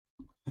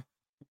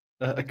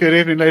Good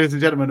evening, ladies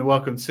and gentlemen, and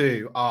welcome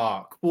to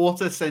our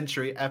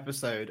quarter-century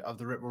episode of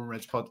the Rip Roaring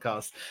Reds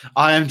podcast.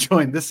 I am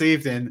joined this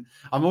evening.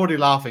 I'm already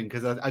laughing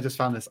because I just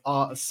found this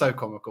so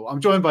comical. I'm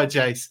joined by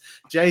Jace.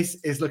 Jace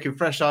is looking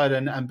fresh-eyed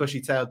and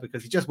bushy-tailed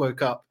because he just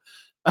woke up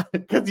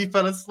because he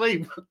fell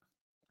asleep.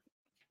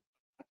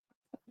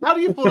 How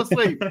do you fall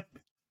asleep?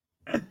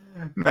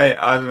 Mate,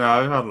 I don't know.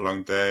 I've had a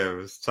long day. I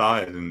was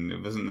tired and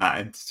it wasn't that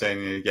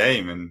entertaining a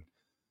game. And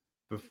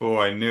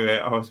before I knew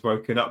it, I was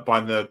woken up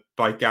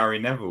by Gary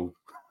Neville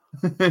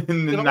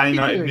in the Man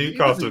United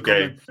Newcastle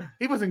game.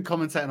 He wasn't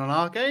commentating on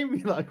our game.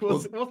 Like,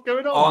 what's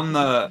going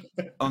on?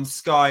 On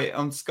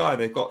Sky,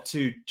 they've got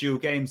two dual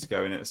games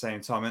going at the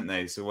same time, haven't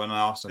they? So when I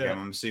Arsenal game,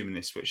 I'm assuming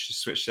they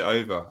switched it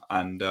over.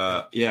 And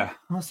I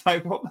was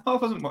like, what? I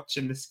wasn't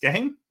watching this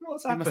game.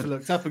 What's happened? He must have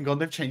looked up and gone,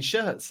 they've changed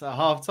shirts at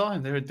half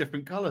time. They're in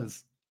different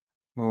colours.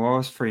 Well, I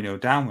was 3-0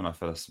 down when we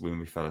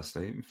fell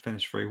asleep. We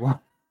finished 3-1.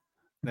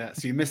 Yeah,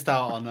 so you missed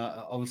out on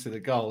obviously the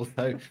goal.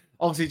 So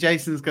obviously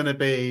Jason's going to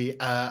be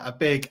a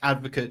big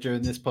advocate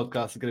during this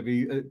podcast. He's going to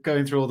be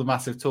going through all the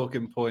massive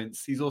talking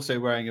points. He's also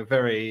wearing a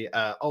very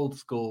old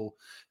school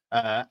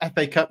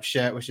FA Cup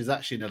shirt, which is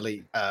actually an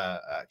elite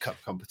cup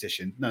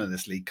competition. None of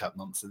this League Cup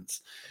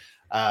nonsense.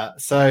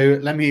 So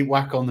let me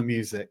whack on the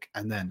music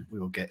and then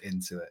we will get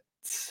into it.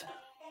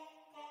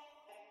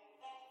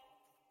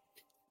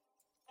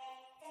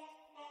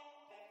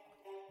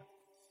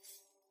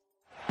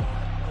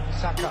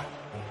 Saka.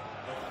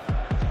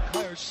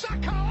 Saka!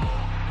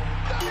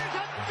 That is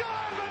a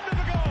diamond of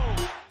a goal!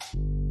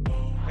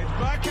 It's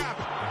Bergkamp.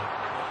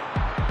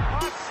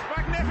 That's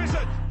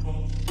magnificent!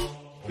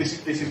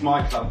 This is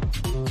my club.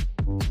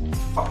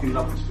 Fucking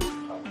love this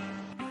football club.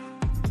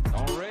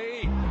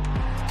 Henry!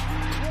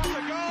 What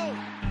a goal!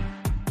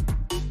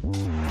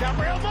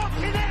 Gabriel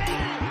Martinelli!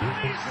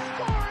 He's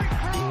scoring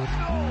for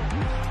Arsenal!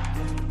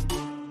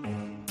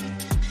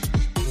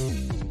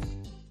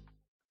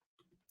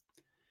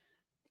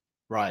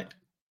 Right.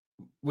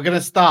 We're going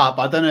to start,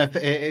 but I don't know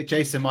if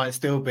Jason might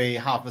still be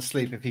half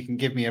asleep. If he can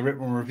give me a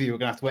written review, we're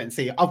going to have to wait and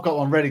see. I've got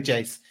one ready,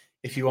 Jace,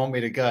 if you want me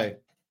to go.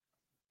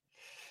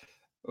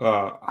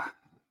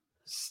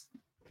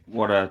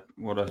 What a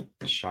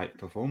shite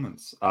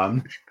performance.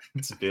 To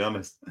be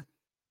honest,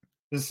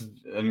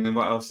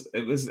 what else?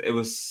 It was.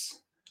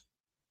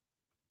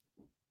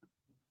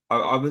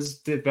 I was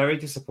very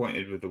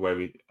disappointed with the way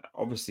we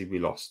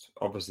lost.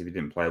 Obviously, we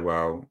didn't play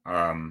well.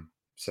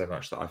 So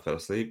much that I fell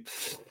asleep.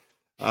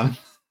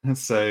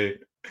 So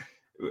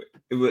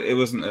it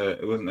wasn't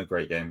a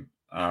great game.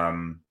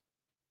 But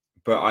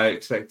I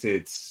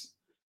expected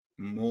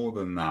more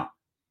than that.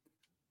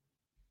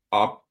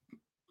 Our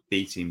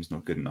B team is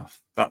not good enough.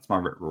 That's my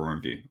rip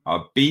roaring view.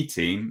 Our B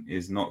team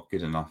is not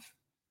good enough.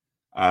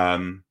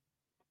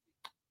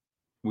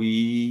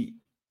 We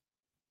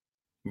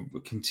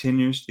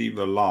continuously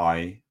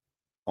rely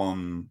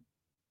on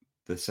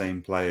the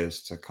same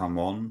players to come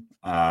on.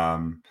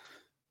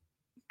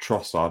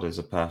 Trossard is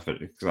a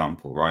perfect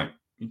example, right?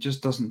 He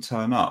just doesn't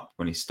turn up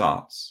when he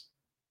starts.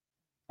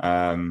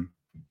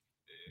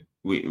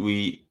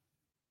 We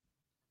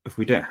if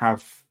we don't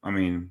have,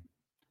 Declan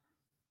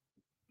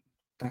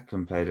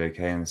played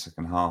okay in the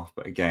second half,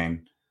 but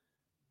again,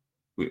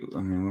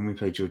 when we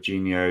play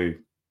Jorginho,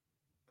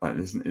 like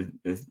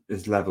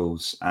there's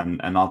levels,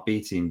 and our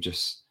B team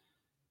just,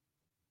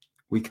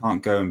 we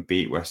can't go and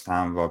beat West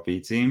Ham with our B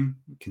team,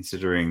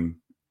 considering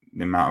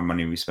the amount of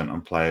money we spent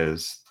on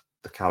players,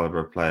 the caliber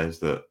of players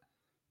that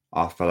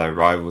our fellow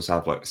rivals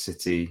have, like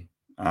City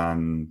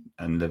and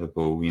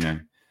Liverpool.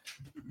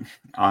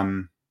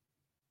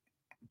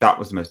 That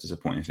was the most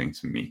disappointing thing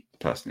to me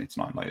personally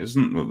tonight. Like, it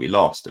wasn't what we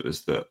lost; it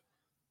was that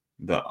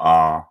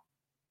our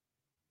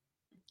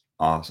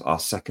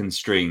second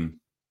string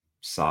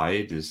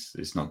side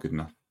is not good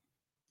enough.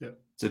 Yeah,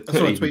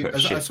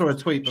 I saw a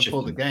tweet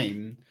before the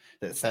game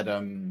that said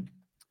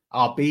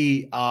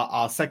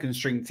our second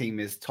string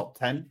team is top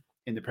 10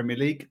 in the Premier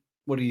League.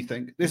 What do you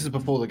think? This is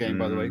before the game,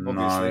 by the way,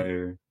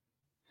 obviously.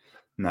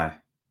 No,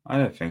 I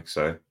don't think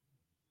so.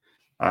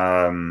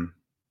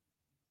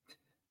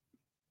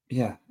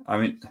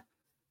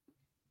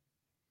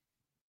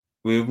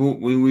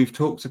 We've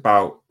talked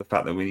about the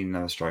fact that we need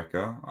another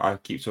striker. I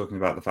keep talking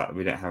about the fact that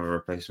we don't have a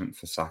replacement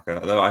for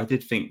Saka, although I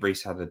did think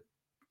Reece had an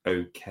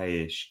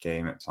okay-ish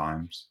game at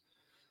times.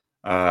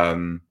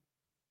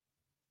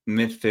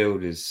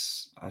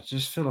 Midfield I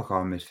just feel like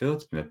our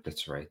midfield's been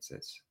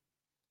obliterated.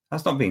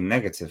 That's not being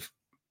negative,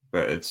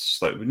 but it's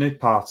just like with no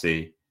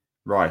Partey,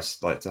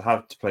 Rice, like to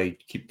have to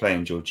keep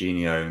playing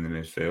Jorginho in the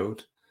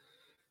midfield,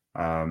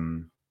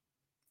 and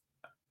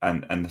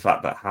the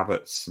fact that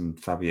Havertz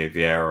and Fabio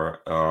Vieira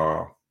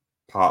are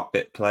part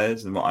bit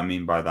players, and what I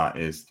mean by that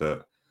is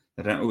that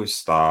they don't always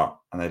start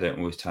and they don't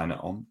always turn it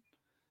on.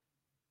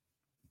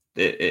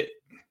 That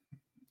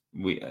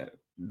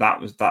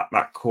was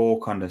that core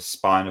kind of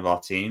spine of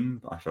our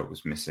team I felt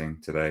was missing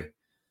today,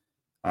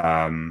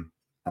 and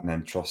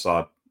then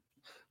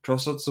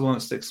Trossard's the one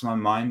that sticks to my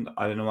mind.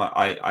 I don't know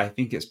why. I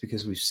think it's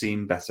because we've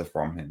seen better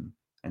from him,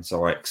 and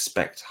so I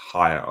expect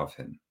higher of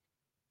him.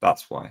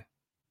 That's why.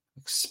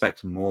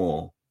 expect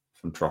more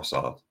from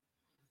Trossard.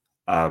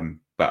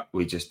 But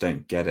we just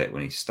don't get it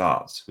when he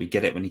starts. We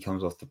get it when he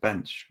comes off the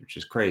bench, which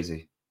is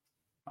crazy.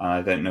 And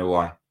I don't know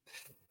why.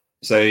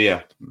 So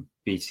yeah,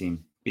 B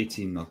team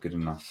not good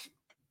enough.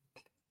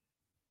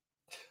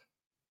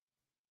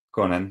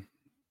 Go on then.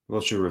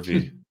 What's your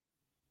review?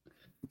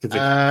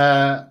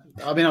 I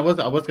mean, I was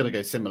going to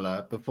go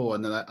similar before,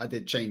 and then I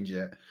did change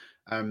it.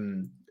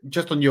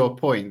 Just on your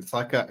points,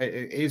 like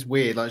it is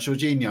weird. Like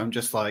Jorginho, I'm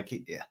just like,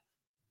 yeah,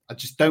 I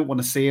just don't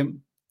want to see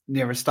him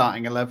near a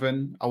starting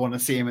 11. I want to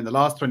see him in the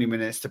last 20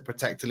 minutes to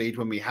protect a lead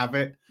when we have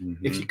it.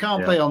 If you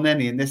can't play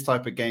Elneny in this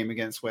type of game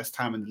against West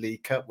Ham in the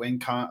League Cup, when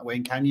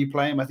can you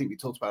play him? I think we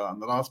talked about that on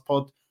the last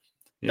pod.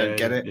 Don't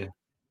get it. Yeah.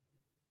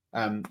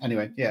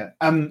 Anyway, yeah.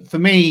 For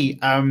me,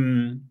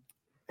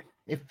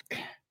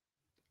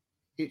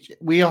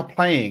 we are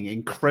playing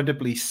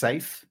incredibly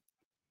safe,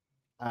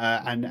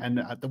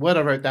 and the word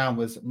I wrote down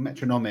was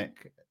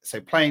metronomic. So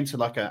playing to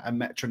like a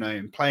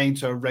metronome, playing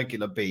to a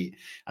regular beat,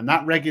 and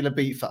that regular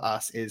beat for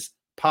us is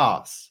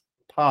pass,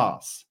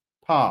 pass,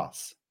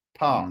 pass,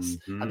 pass,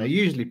 and they're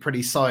usually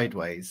pretty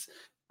sideways.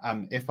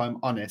 If I'm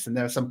honest, and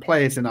there are some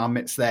players in our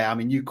midst there. I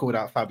mean, you called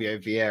out Fabio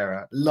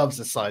Vieira, loves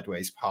a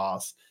sideways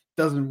pass,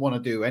 doesn't want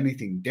to do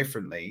anything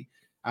differently.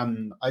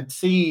 I'd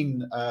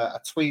seen a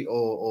tweet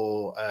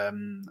or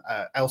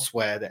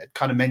elsewhere that had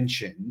kind of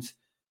mentioned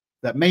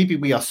that maybe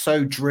we are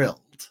so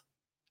drilled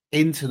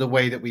into the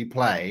way that we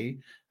play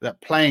that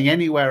playing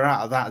anywhere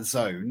out of that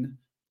zone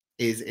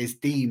is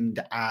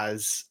deemed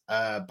as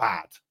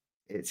bad.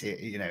 It's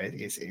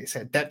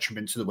a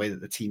detriment to the way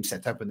that the team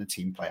set up and the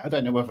team play. I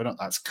don't know whether or not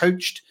that's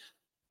coached,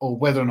 or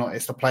whether or not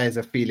it's the players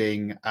are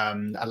feeling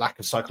a lack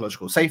of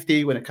psychological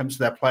safety when it comes to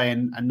their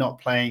playing and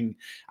not playing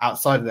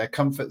outside of their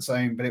comfort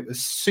zone. But it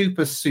was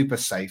super, super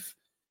safe.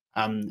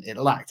 It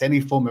lacked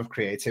any form of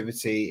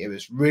creativity. It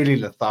was really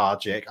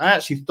lethargic. I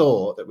actually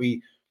thought that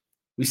we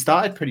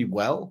started pretty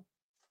well.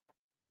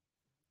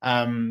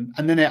 And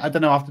then I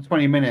don't know, after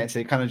 20 minutes,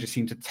 it kind of just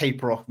seemed to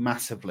taper off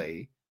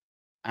massively.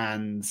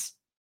 And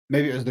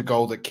maybe it was the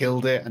goal that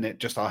killed it, and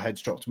our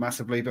heads dropped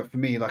massively. But for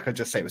me, like I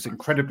just say, it was an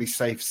incredibly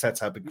safe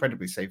setup,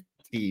 incredibly safe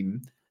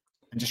team,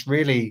 and just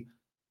really,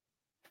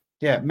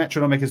 yeah,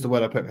 metronomic is the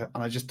word I put. And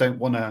I just don't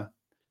want to.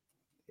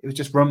 It was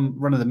just run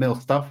of the mill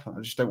stuff. I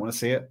just don't want to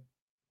see it.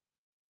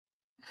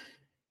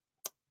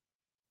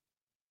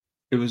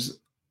 It was.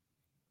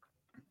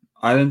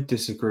 I don't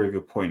disagree with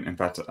your point. In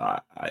fact,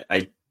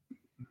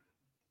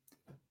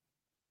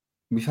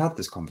 we've had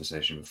this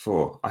conversation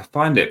before. I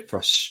find it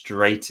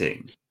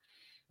frustrating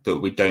that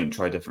we don't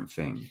try different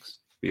things.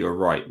 But you're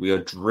right. We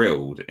are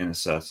drilled in a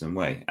certain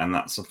way. And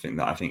that's something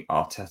that I think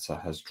Arteta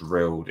has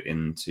drilled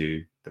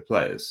into the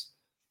players.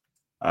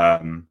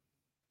 And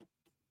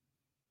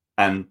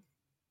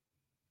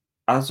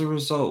as a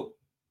result,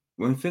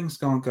 when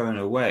things aren't going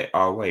our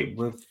way,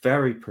 we're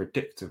very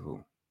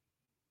predictable.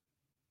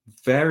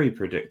 Very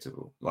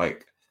predictable.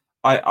 Like,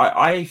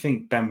 I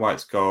think Ben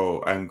White's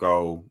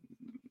goal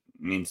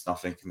means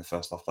nothing in the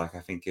first half. Like,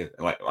 I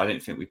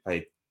didn't think we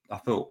played. I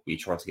thought we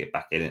tried to get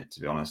back in it,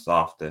 to be honest,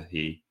 after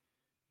he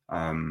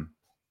scored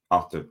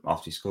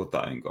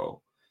that own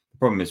goal. The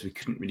problem is we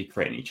couldn't really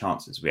create any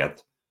chances. We had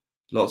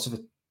lots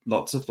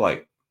of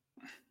like,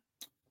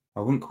 I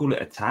wouldn't call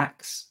it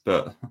attacks,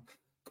 but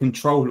we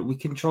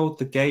controlled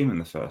the game in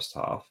the first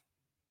half.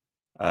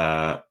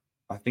 I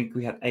think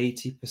we had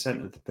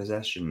 80% of the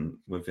possession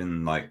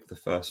within like the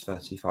first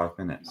 35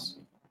 minutes.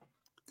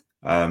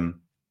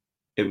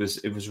 It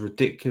was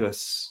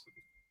ridiculous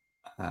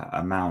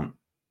amount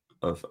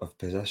of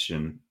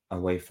possession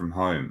away from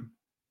home,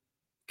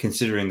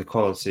 considering the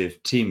quality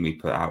of team we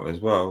put out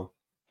as well.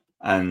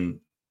 And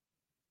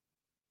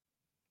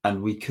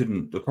we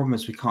couldn't. The problem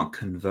is we can't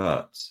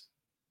convert.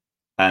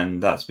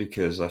 And that's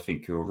because I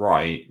think you're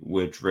right.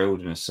 We're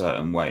drilled in a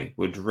certain way.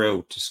 We're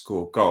drilled to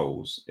score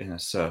goals in a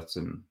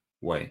certain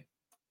way.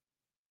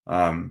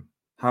 How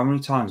many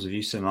times have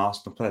you seen an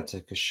Arsenal player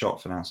take a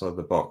shot from outside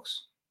the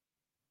box?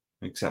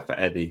 Except for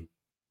Eddie.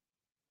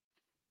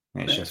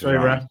 It's very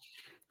rare.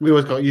 We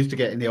always got used to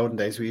get in the olden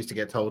days. We used to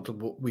get told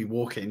we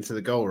walk it into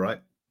the goal, right?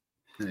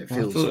 And it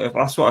feels.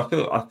 That's what I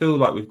feel. I feel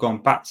like we've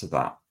gone back to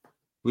that.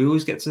 We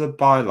always get to the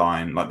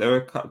byline. Like there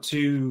are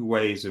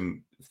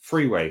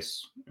three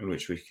ways in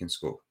which we can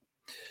score.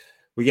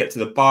 We get to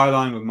the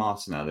byline with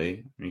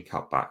Martinelli and we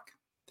cut back.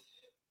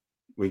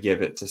 We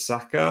give it to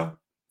Saka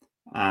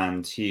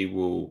and he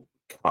will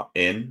cut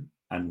in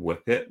and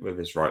whip it with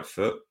his right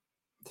foot.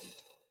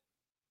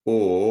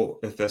 Or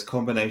if there's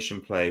combination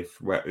play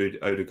where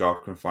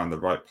Odegaard can find the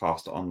right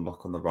pass to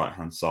unlock on the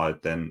right-hand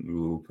side, then we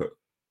will put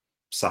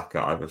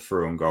Saka either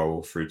through on goal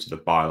or through to the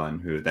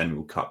byline, who then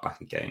will cut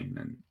back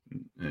again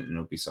and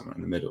it'll be somewhere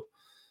in the middle.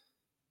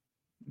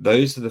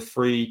 Those are the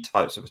three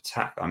types of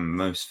attack I'm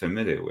most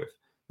familiar with.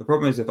 The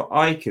problem is if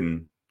I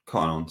can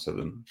cut onto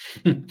them,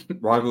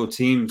 rival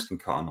teams can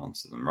cut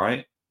onto them,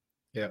 right?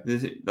 Yeah.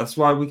 That's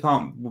why we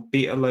can't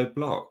beat a low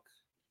block.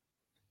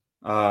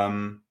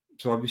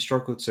 So we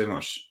struggled so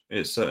much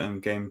at certain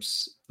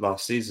games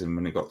last season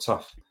when it got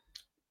tough.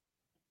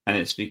 and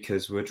it's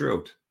because we're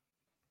drilled.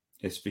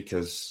 It's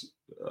because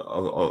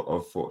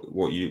of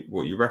what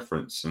you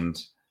reference,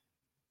 and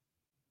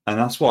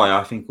that's why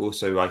I think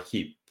also I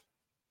keep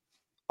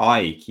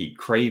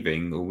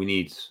craving, or we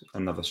need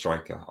another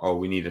striker, or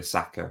we need a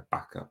Saka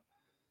backup,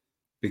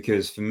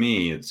 because for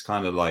me it's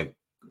kind of like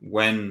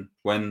when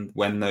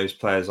those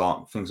things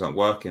aren't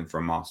working for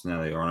a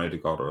Martinelli or an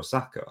Odegaard or a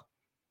Saka,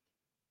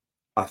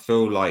 I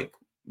feel like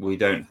we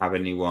don't have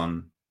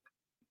anyone.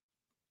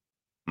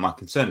 My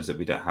concern is that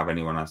we don't have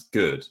anyone as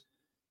good.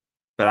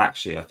 But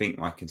actually, I think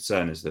my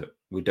concern is that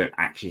we don't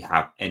actually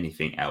have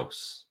anything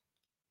else.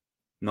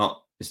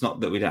 It's not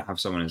that we don't have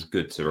someone as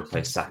good to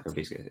replace Saka if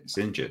he's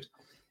injured.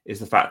 It's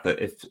the fact that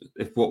if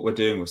what we're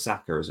doing with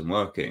Saka isn't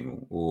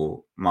working,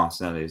 or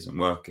Martinelli isn't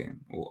working,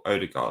 or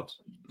Odegaard,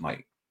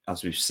 like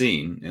as we've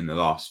seen in the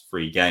last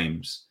 3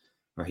 games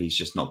where he's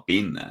just not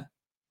been there,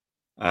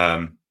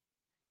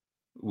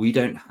 we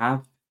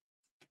can't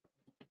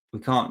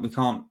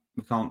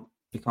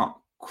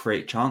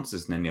create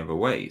chances in any other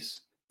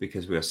ways,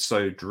 because we are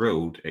so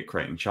drilled at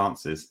creating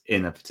chances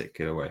in a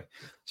particular way.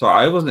 So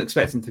I wasn't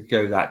expecting to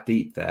go that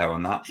deep there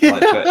on that,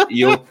 but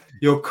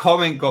your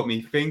comment got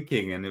me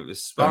thinking, and it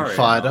was spurring.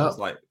 Fired up. I was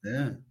like,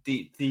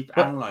 deep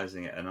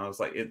analysing it, and I was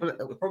like,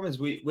 the problem is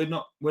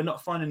we're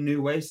not finding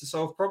new ways to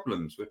solve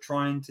problems. We're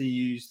trying to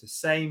use the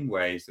same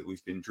ways that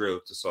we've been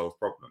drilled to solve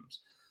problems,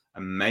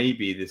 and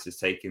maybe this is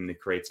taking the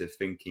creative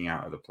thinking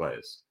out of the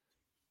players.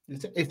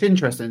 It's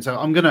interesting. So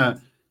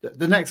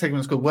the next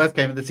segment is called Worst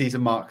Game of the Season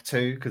Mark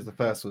 2, because the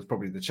first was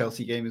probably the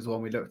Chelsea game is the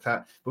one we looked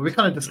at. But we're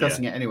kind of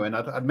discussing it anyway, and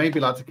I'd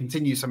maybe like to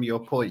continue some of your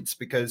points,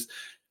 because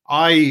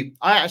I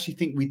actually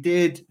think we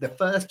did the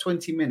first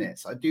 20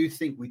 minutes. I do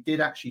think we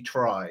did actually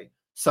try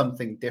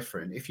something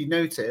different. If you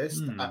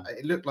noticed,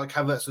 it looked like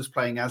Havertz was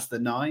playing as the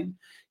 9.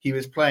 He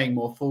was playing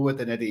more forward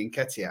than Eddie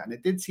Nketiah, and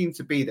it did seem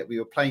to be that we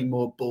were playing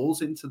more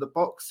balls into the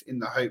box in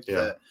the hope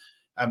that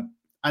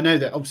I know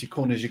that obviously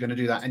corners, you're going to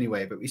do that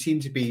anyway, but we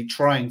seem to be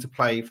trying to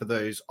play for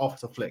those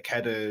off the flick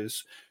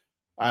headers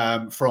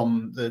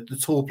from the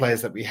tall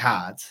players that we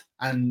had,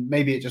 and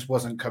maybe it just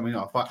wasn't coming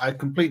off. I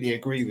completely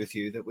agree with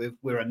you that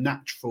we're a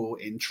natural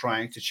in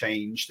trying to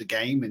change the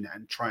game and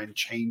try and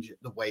change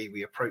the way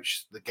we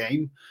approach the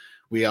game.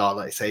 We are,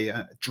 like I say,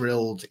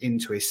 drilled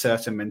into a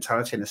certain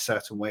mentality and a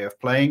certain way of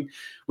playing.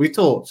 We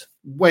talked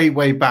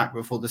way back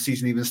before the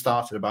season even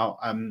started about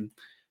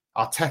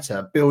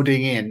Arteta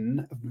building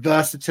in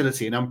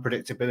versatility and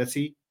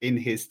unpredictability in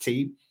his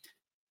team.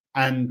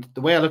 And the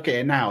way I look at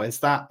it now is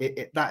that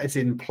that is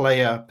in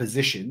player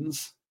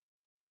positions,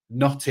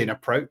 not in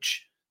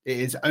approach. It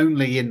is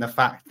only in the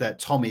fact that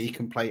Tommy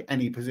can play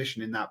any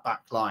position in that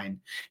back line.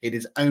 It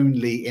is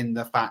only in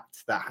the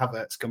fact that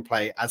Havertz can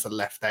play as a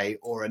left 8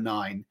 or a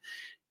 9.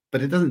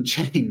 But it doesn't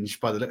change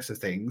by the looks of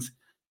things.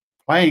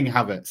 Playing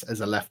Havertz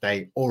as a left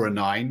 8 or a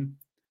 9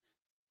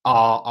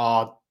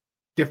 are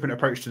different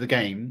approach to the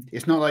game.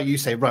 It's not like you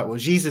say, right, well, when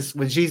Jesus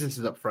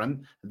is up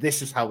front,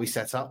 this is how we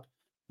set up.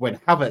 When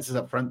Havertz is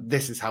up front,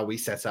 this is how we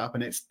set up.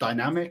 And it's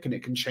dynamic and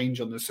it can change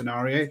on the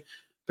scenario.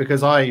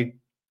 Because I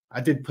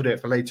did put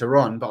it for later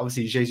on, but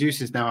obviously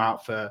Jesus is now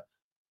out for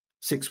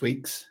 6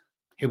 weeks.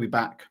 He'll be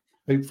back,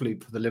 hopefully,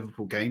 for the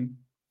Liverpool game.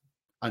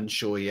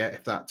 Unsure yet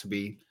if that to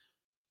be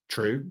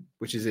true,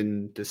 which is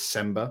in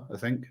December, I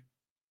think.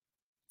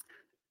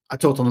 I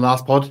talked on the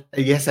last pod.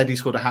 Yes, Eddie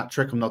scored a hat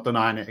trick. I'm not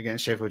denying it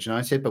against Sheffield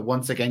United, but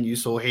once again, you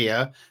saw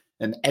here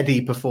an Eddie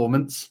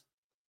performance.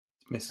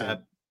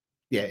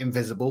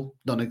 Invisible,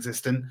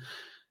 non-existent.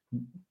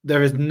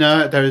 There is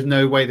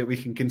no way that we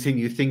can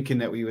continue thinking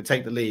that we would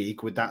take the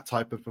league with that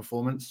type of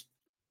performance.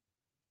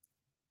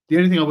 The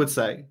only thing I would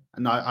say,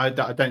 and I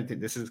don't think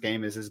this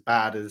game is as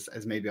bad as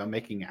maybe I'm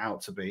making it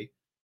out to be.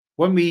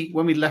 When we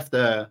left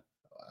the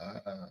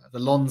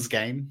Lons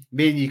game,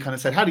 me and you kind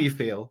of said, how do you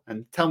feel?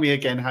 And tell me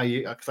again how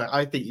you, because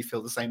I think you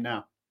feel the same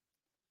now.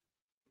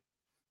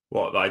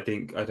 What, I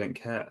don't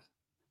care.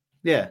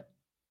 Yeah.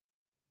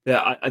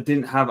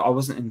 I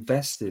wasn't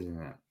invested in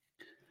it.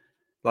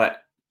 Like,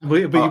 were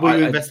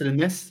you invested in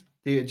this?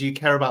 Do you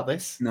care about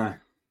this? No.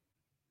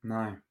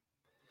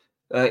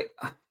 Like,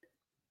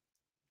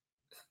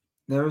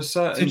 there are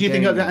certain. So do you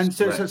think? And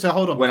so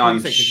hold on. When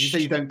because you say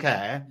you don't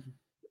care.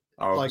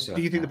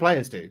 Do you think the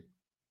players do?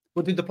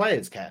 Well, did the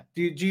players care?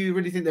 Do you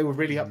really think they were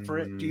really up for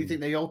it? Do you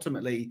think they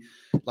ultimately,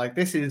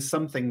 this is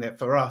something that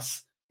for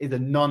us is a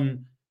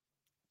non...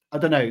 I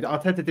don't know.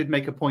 Arteta did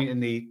make a point in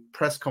the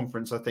press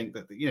conference, I think,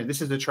 that,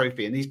 this is a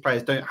trophy and these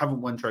players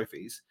haven't won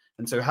trophies.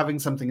 And so having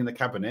something in the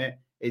cabinet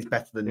is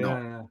better than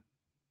not. Yeah.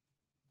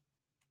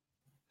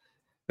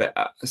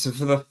 But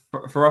so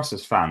for us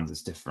as fans,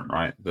 it's different,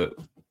 right? That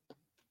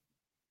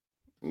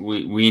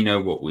we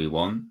know what we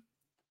want.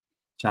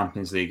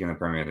 Champions League and the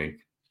Premier League.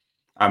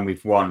 And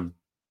we've won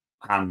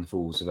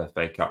handfuls of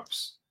FA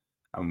Cups,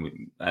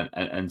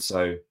 and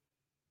so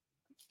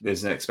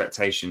there's an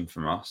expectation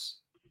from us.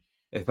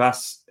 If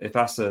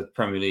that's a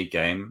Premier League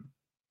game,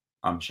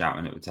 I'm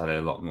shouting it would tell you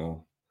a lot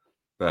more.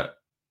 But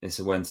it's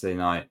a Wednesday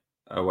night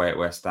away at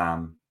West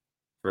Ham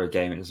for a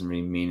game. It doesn't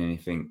really mean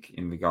anything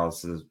in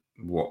regards to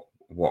what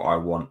I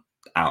want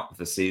out of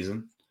the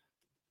season.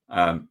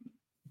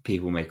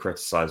 People may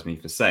criticize me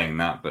for saying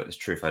that, but it's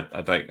truth. I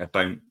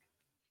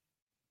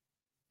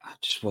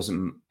just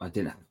wasn't. I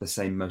didn't have the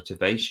same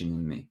motivation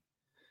in me.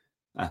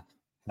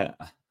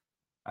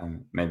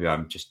 Maybe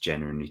I'm just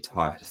genuinely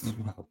tired as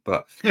well.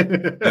 But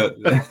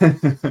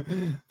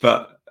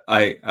but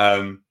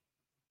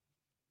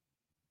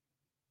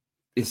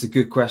it's a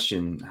good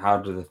question. How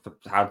do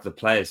the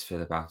players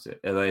feel about it?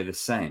 Are they the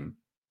same?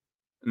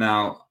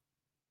 Now,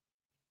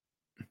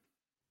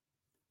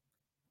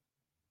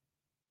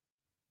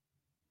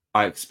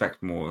 I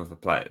expect more of the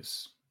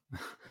players.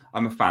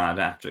 I'm a fan. I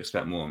don't have to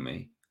expect more of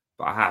me,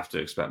 but I have to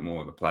expect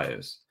more of the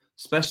players,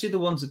 especially the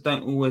ones that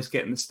don't always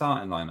get in the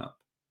starting lineup.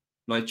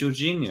 Like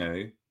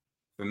Jorginho,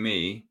 for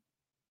me,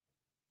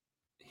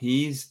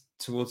 he's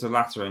towards the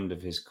latter end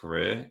of his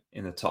career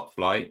in the top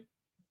flight,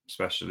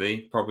 especially.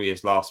 Probably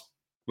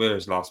we're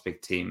his last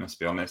big team, let's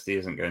be honest. He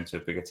isn't going to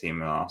a bigger team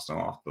than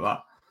Arsenal after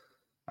that.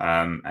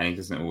 And he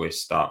doesn't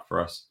always start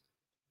for us.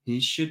 He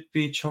should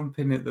be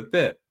chomping at the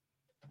bit.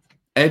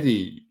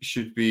 Eddie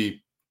should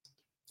be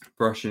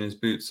brushing his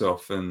boots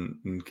off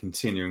and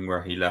continuing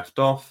where he left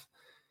off.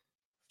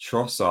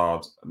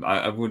 Trossard,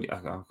 I've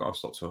got to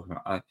stop talking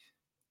about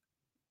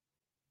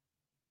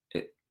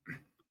it.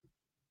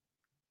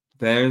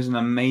 There is an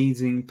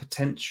amazing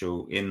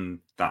potential in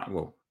that.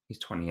 Well, he's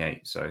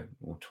 28,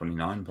 or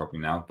 29 probably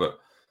now, but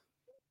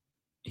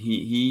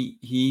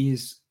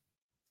he's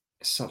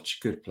such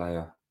a good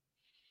player,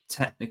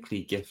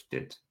 technically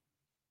gifted.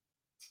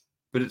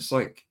 But it's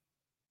like,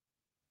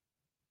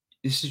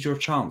 this is your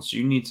chance.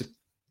 You need to.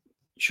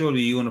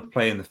 Surely you want to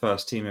play in the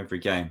first team every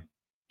game,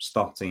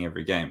 starting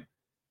every game.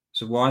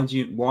 So why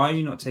are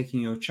you not taking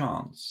your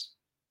chance?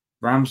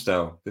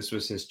 Ramsdale, this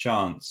was his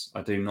chance.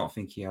 I do not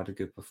think he had a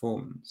good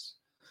performance.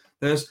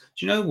 Do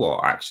you know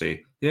what?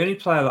 Actually, the only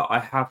player that I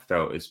have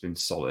felt has been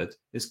solid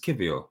is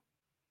Kivior.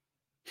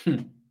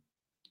 I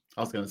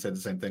was going to say the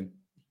same thing.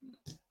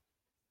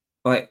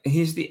 Like,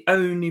 he's the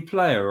only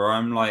player where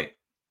I'm like,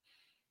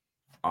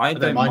 I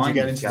don't mind you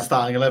getting into the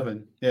starting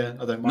 11. Yeah,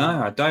 I don't mind.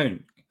 No, I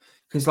don't.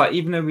 Because like,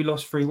 even though we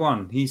lost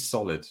 3-1, he's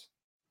solid.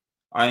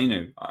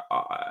 None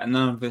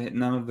of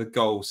the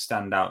goals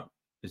stand out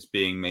as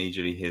being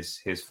majorly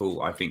his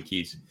fault. I think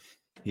he's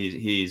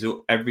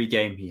every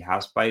game he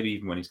has played,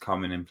 even when he's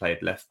come in and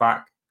played left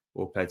back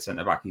or played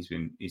centre back, he's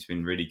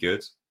been really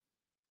good.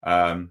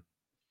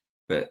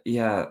 But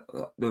yeah,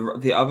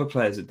 the other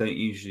players that don't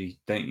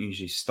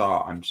usually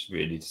start, I'm just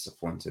really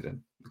disappointed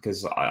in,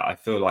 because I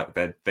feel like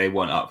they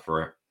weren't up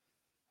for it.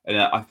 And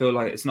I feel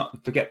like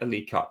forget the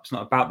League Cup. It's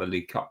not about the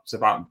League Cup. It's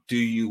about, do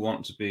you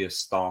want to be a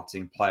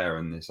starting player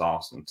in this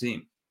Arsenal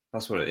team?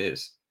 That's what it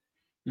is.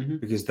 Mm-hmm.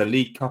 Because the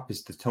League Cup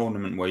is the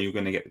tournament where you're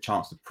going to get the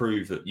chance to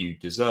prove that you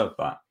deserve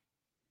that.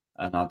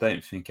 And I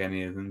don't think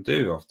any of them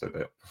do after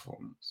their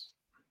performance.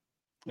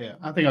 Yeah,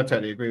 I think I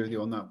totally agree with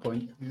you on that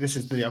point. This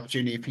is the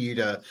opportunity for you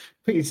to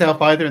put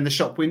yourself either in the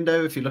shop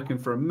window if you're looking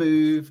for a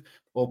move,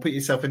 or put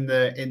yourself in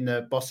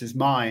the boss's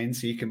mind,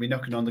 so you can be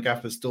knocking on the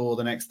gaffer's door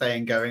the next day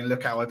and going,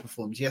 look how I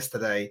performed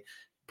yesterday,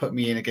 put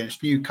me in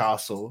against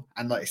Newcastle.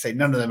 And like you say,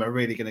 none of them are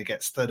really going to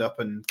get stood up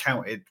and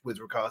counted with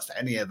regards to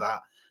any of that.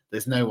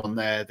 There's no one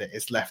there that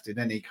is left in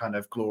any kind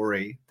of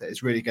glory that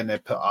is really going to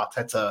put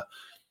Arteta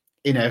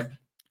in a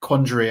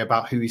quandary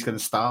about who he's going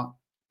to start.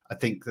 I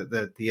think that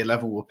the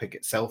 11 will pick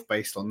itself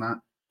based on that.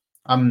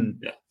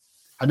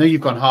 I know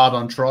you've gone hard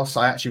on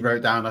Tross. I actually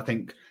wrote down, I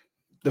think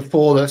the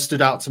four that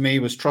stood out to me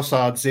was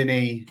Trossard,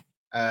 Zinni,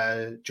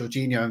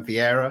 Jorginho and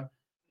Vieira.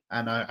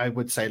 And I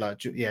would say, like,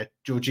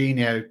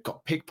 Jorginho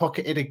got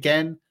pickpocketed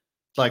again,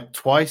 like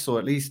twice or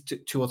at least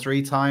two or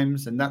three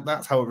times. And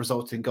that's how it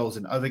resulted in goals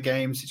in other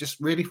games. It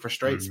just really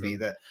frustrates me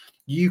that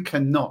you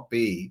cannot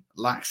be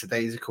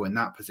lackadaisical in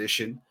that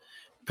position,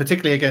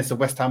 particularly against the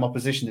West Ham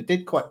opposition that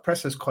did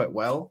press us quite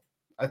well,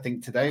 I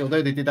think, today.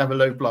 Although they did have a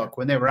low block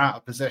when they were out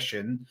of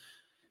possession,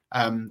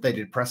 they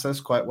did press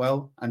us quite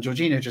well. And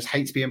Jorginho just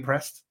hates being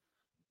pressed.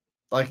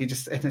 Like,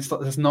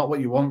 that's not what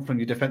you want from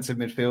your defensive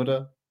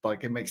midfielder.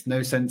 Like, it makes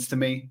no sense to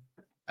me.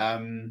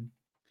 It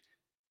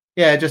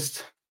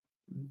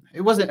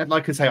wasn't,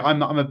 like I say,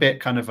 I'm a bit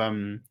kind of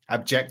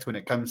abject when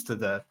it comes to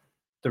the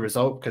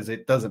result, because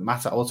it doesn't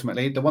matter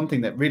ultimately. The one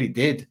thing that really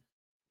did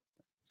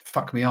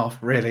fuck me off,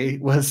 really,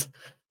 was,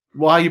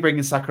 why are you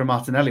bringing Saka and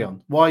Martinelli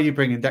on? Why are you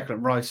bringing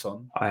Declan Rice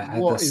on? I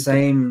had the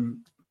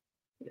same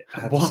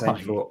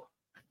thought.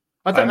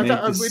 I made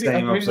the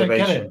same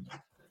observation.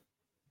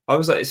 I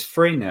was like, it's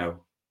 3-0.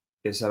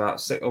 It's about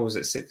 6, or was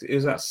it 6? It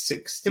was at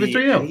 68. It was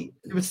 3-0.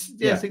 It was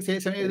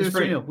 68, 78. It was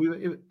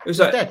 3-0. It was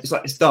like,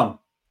 it's done.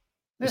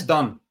 Yeah. It's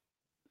done.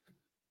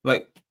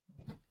 Like,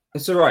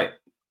 it's all right.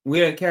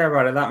 We don't care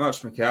about it that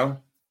much,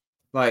 Mikel.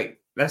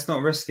 Like, let's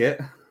not risk it.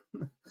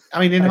 I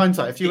mean, in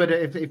hindsight,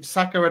 if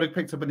Saka had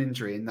picked up an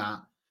injury in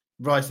that,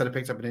 Rice had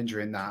picked up an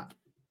injury in that,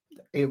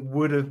 it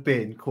would have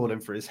been calling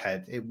for his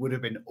head. It would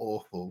have been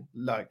awful.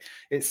 Like,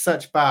 it's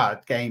such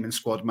bad game and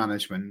squad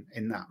management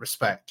in that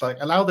respect. Like,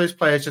 allow those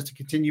players just to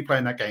continue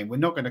playing that game. We're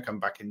not going to come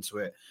back into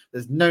it.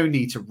 There's no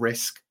need to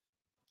risk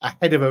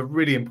ahead of a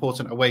really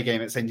important away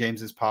game at St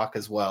James's Park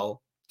as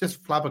well.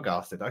 Just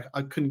flabbergasted.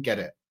 I couldn't get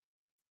it.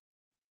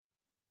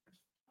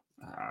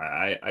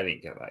 I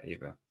didn't get that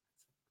either.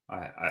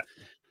 I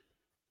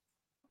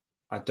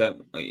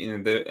don't,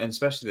 and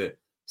especially the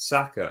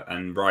Saka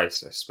and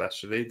Rice,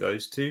 especially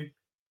those two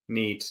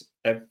need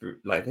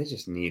they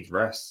just need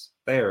rest.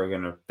 They're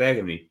gonna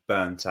be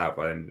burnt out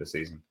by the end of the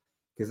season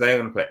because they're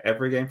gonna play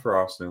every game for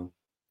Arsenal.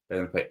 They're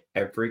gonna play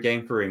every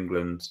game for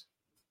England.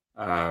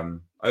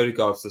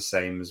 Odegaard's the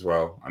same as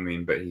well. I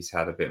mean, but he's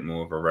had a bit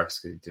more of a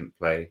rest because he didn't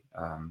play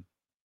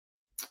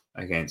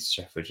against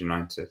Sheffield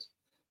United.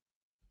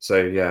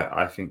 So yeah,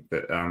 I think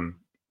that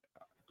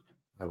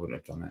I wouldn't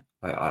have done it.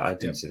 I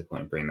didn't see the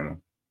point in bringing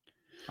them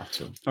on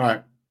at all. All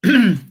right.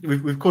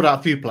 We've called out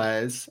a few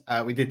players.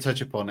 We did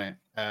touch upon it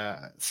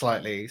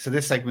slightly. So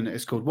this segment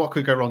is called "What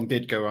Could Go Wrong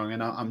Did Go Wrong,"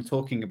 and I'm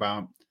talking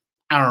about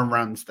Aaron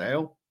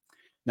Ramsdale.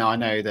 Now I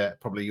know that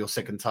probably you're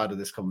sick and tired of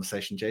this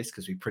conversation, Jace,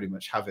 because we pretty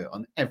much have it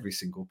on every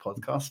single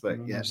podcast.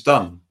 But yeah, it's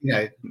done. You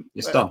know,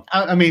 it's done.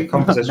 I mean, the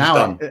conversation's now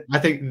done. I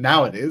think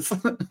now it is. I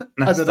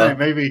don't know.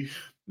 Maybe.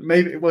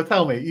 Well,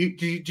 tell me.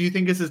 Do you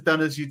think it's as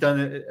done as you've done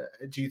it?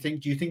 Do you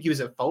think he was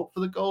at fault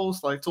for the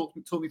goals? Like, talk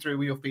me through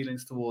your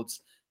feelings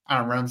towards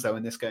Aaron Ramsdale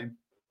in this game.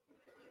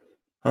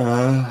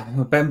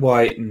 Ben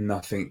White,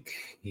 nothing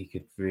he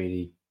could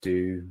really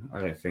do.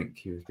 I don't think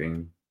he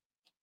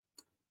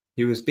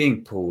was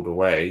being pulled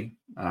away.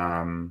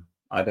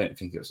 I don't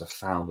think it was a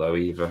foul though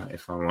either.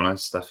 If I'm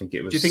honest, I think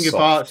it was. Do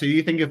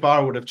you think if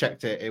VAR would have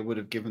checked it, it would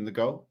have given the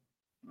goal?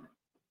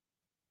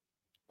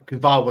 Because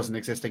VAR wasn't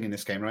existing in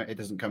this game, right? It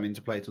doesn't come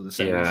into play till the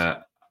seconds.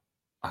 Yeah,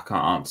 I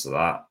can't answer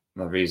that.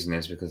 The reason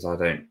is because I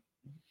don't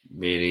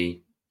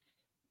really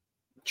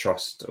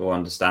trust or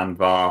understand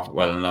VAR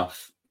well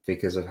enough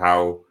because of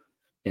how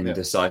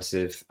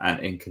indecisive and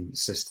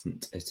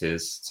inconsistent it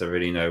is to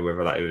really know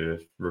whether they would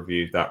have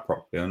reviewed that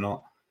properly or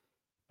not.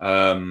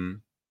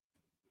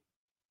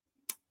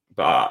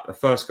 But the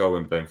first goal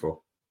went blown for.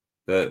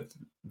 The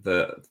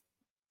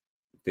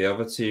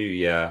other two,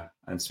 yeah,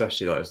 and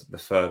especially like the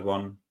third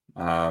one.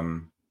 I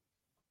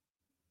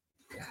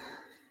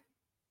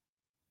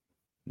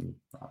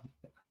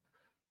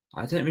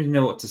don't really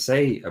know what to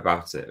say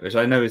about it, which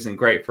I know isn't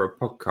great for a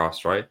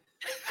podcast, right?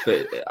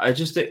 But I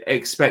just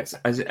expect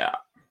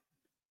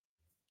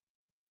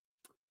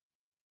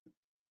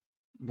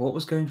what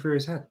was going through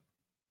his head.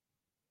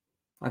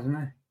 I don't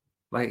know.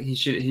 Like you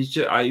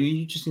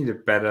just need a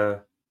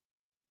better.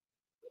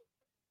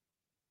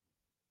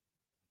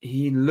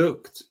 He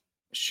looked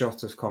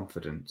shot of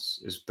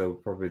confidence is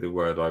probably the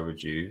word I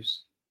would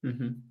use.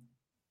 Mm-hmm.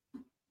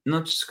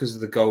 Not just because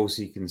of the goals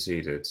he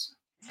conceded,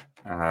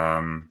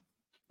 but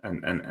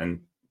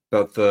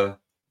the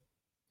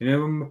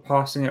when we're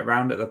passing it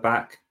around at the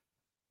back,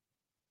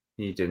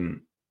 he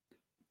didn't.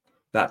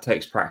 That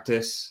takes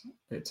practice.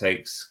 It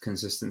takes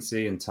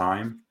consistency and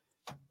time.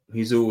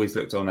 He's always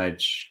looked on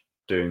edge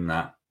doing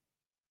that.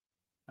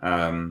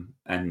 And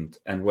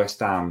West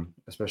Ham,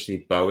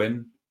 especially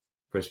Bowen,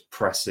 was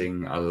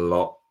pressing a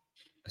lot,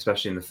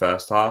 especially in the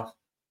first half,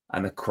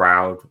 and the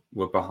crowd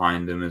were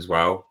behind them as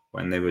well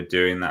when they were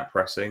doing that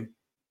pressing.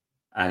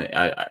 And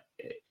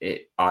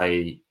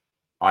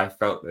I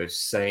felt the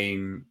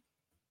same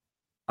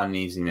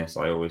uneasiness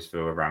I always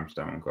feel with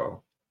Ramsdale on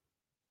goal.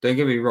 Don't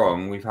get me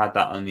wrong, we've had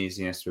that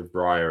uneasiness with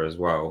Raya as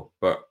well,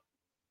 but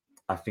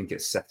I think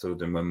it's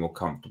settled and we're more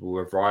comfortable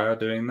with Raya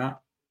doing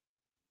that.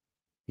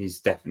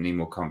 He's definitely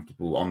more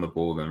comfortable on the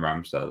ball than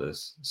Ramsdale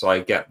is. So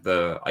I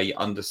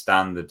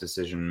understand the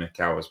decision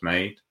Mikel has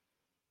made.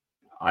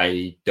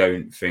 I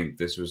don't think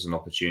this was an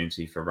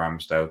opportunity for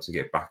Ramsdale to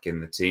get back in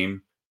the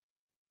team.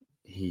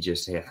 He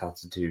had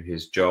to do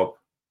his job.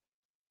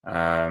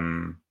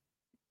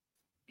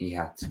 He's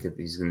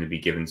going to be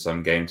given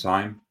some game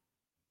time.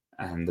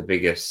 And the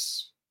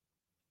biggest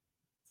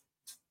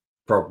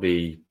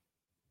probably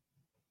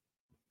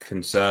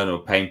concern or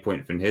pain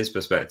point from his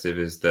perspective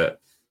is that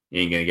he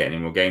ain't going to get any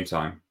more game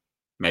time.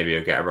 Maybe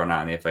he'll get a run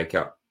out in the FA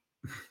Cup.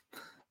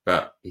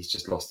 But he's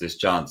just lost his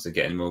chance of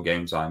getting more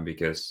game time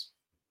because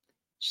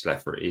he's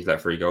let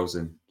 3 goals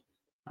in.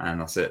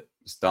 And that's it.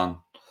 It's done.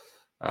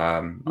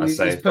 I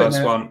say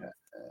first one.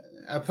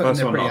 Put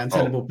him in a pretty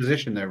untenable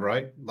position though,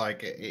 right?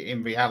 Like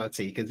in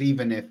reality, because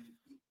even if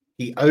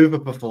he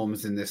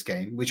overperforms in this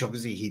game, which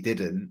obviously he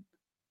didn't,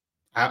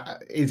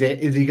 is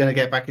he going to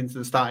get back into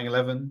the starting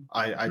 11?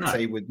 I'd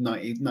say with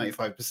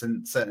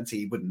 95% certainty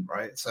he wouldn't,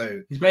 right?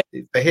 So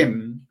for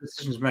him,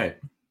 decisions made.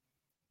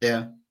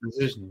 Yeah,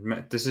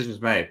 decisions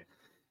made.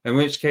 In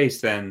which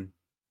case, then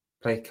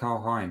play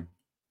Carl Hein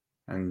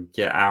and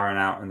get Aaron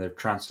out in the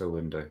transfer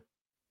window.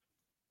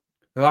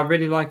 But I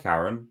really like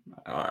Aaron.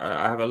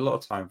 I have a lot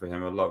of time for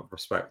him, a lot of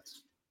respect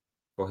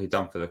for what he's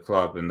done for the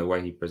club and the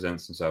way he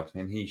presents himself.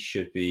 And he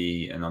should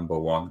be a number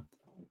one.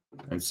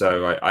 And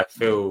so I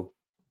feel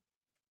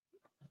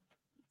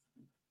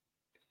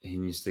he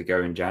needs to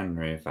go in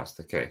January if that's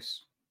the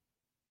case.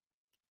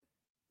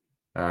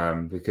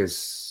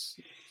 Because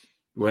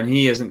when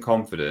he isn't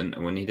confident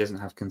and when he doesn't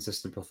have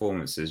consistent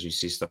performances, you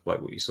see stuff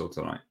like what you saw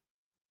tonight.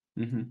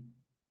 Mm-hmm.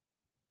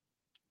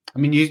 I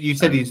mean, you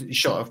said he's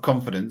shot of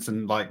confidence,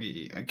 and like,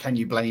 can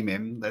you blame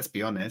him? Let's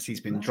be honest. He's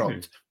been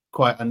dropped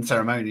quite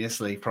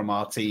unceremoniously from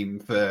our team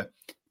for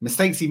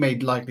mistakes he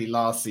made likely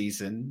last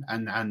season,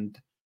 and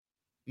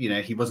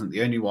he wasn't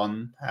the only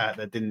one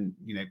that didn't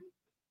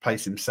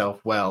place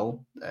himself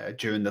well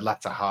during the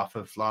latter half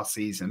of last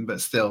season. But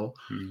still,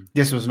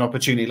 this was an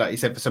opportunity, like you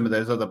said, for some of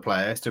those other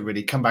players to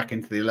really come back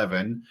into the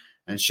 11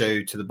 and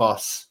show to the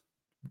boss,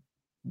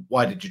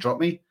 why did you drop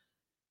me?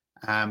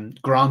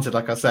 Granted,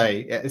 like I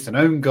say, it's an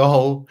own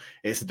goal.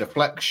 It's a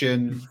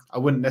deflection. I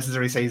wouldn't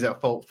necessarily say he's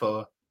at fault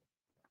for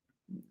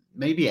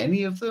maybe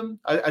any of them.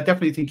 I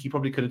definitely think he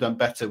probably could have done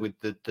better with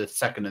the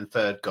second and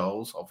third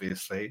goals,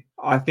 obviously.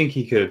 I think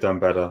he could have done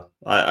better.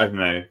 I don't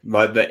know.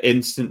 Like, the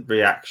instant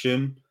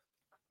reaction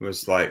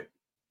was like,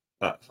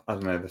 I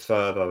don't know, the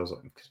third, I was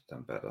like, could have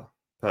done better,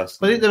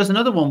 personally. But there was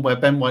another one where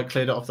Ben White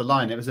cleared it off the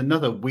line. It was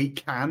another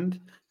weak hand.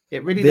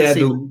 It really did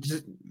seem...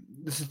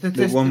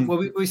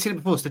 we've seen it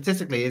before.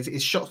 Statistically,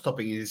 his shot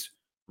stopping is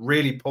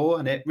really poor,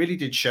 and it really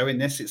did show in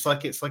this. It's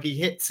like he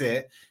hits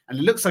it, and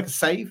it looks like a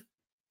save,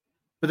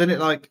 but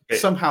then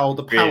somehow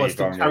the power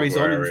still carries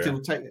on and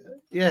still take.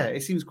 Yeah,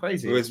 it seems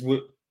crazy. It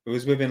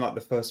was within like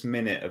the first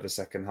minute of the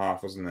second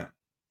half, wasn't it?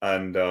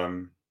 And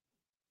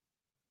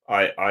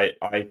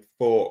I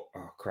thought,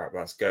 oh crap,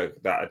 that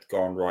had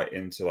gone right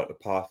into like the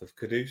path of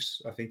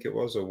Kudus, I think it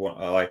was, or what,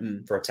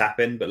 for a tap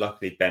in. But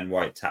luckily Ben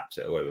White tapped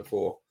it away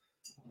before.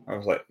 I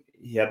was like,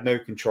 he had no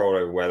control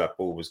over where that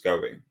ball was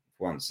going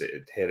once it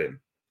had hit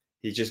him.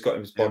 He just got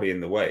his body in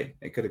the way.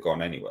 It could have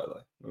gone anywhere,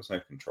 though. There was no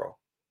control.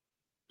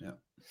 Yeah.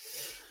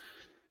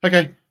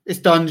 Okay, it's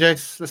done,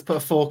 Jace. Let's put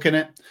a fork in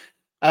it.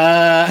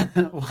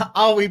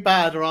 Are we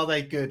bad or are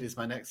they good is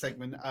my next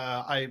segment.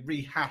 I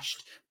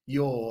rehashed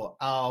your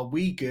are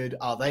we good,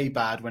 are they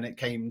bad when it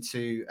came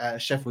to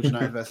Sheffield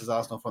United versus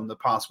Arsenal from the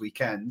past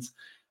weekend.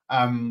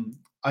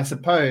 I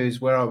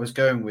suppose where I was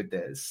going with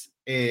this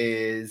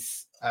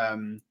is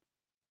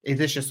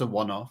this just a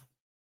one-off?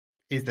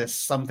 Is there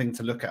something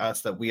to look at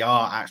us that we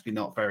are actually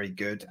not very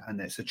good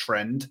and it's a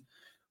trend?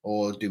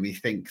 Or do we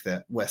think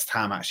that West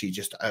Ham actually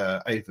just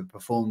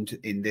overperformed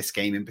in this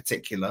game in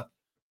particular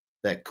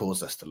that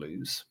caused us to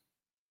lose?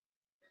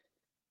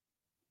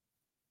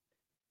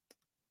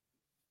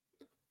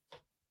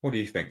 What do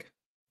you think?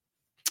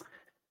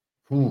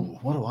 Ooh,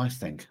 what do I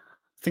think?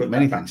 I think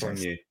many things. On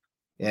you.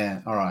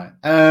 Yeah, all right.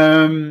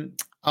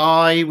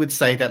 I would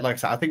say that, like I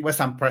said, I think West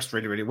Ham pressed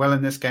really, really well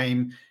in this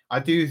game. I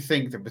do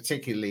think that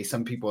particularly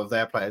some people of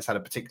their players had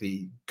a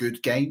particularly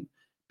good game.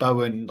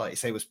 Bowen, like you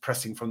say, was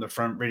pressing from the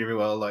front really, really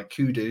well. Like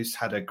Kudus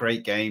had a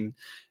great game.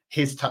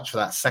 His touch for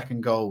that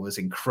second goal was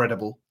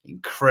incredible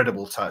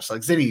touch.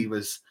 Like Zinni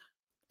was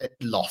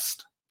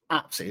lost,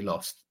 absolutely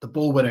lost. The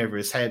ball went over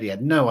his head. He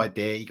had no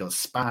idea. He got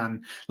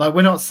span. Like,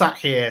 we're not sat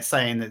here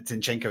saying that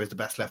Zinchenko is the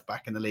best left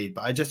back in the league,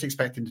 but I just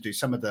expect him to do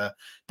some of the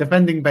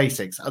defending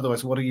basics.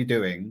 Otherwise, what are you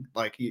doing?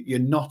 Like, you're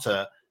not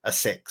a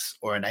 6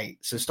 or an 8,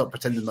 so stop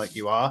pretending like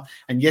you are.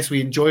 And yes,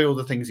 we enjoy all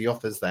the things he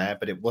offers there,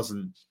 but it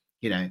wasn't,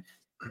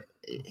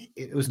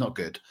 it was not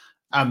good.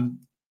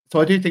 So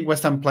I do think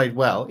West Ham played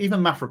well.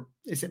 Even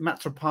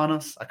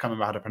Matropanos? I can't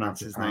remember how to pronounce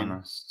his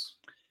name.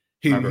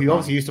 Who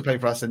obviously used to play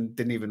for us and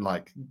didn't even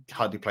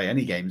hardly play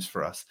any games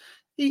for us.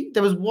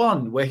 There was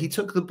one where he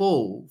took the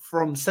ball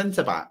from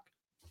centre back,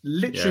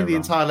 literally the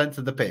entire length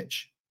of the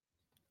pitch,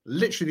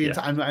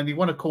 and he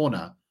won a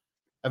corner,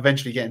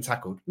 eventually getting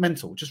tackled.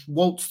 Mental, just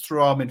waltzed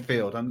through our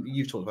midfield. And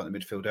you've talked about the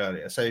midfield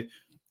earlier. So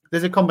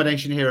there's a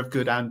combination here of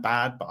good and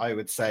bad, but I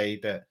would say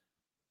that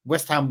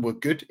West Ham were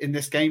good in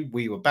this game.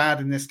 We were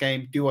bad in this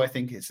game. Do I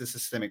think it's a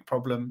systemic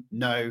problem?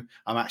 No.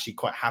 I'm actually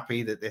quite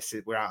happy that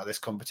we're out of this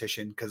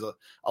competition, because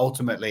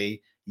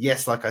ultimately,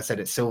 yes, like I said,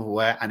 it's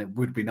silverware and it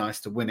would be nice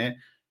to win it.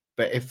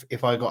 But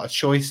if I got a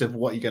choice of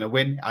what you're going to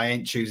win, I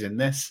ain't choosing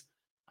this.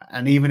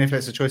 And even if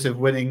it's a choice of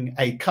winning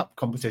a cup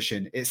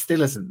competition, it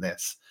still isn't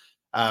this.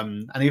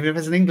 And even if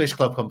it's an English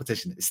club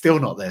competition, it's still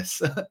not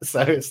this.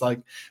 So it's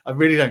like, I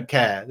really don't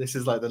care. This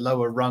is like the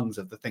lower rungs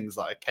of the things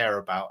that I care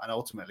about. And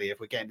ultimately, if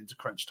we're getting into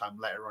crunch time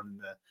later on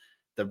in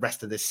the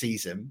rest of this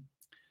season,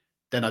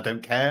 then I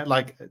don't care.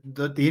 Like,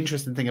 the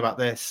interesting thing about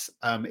this,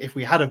 if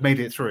we had have made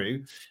it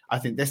through, I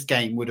think this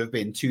game would have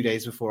been 2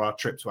 days before our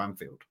trip to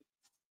Anfield.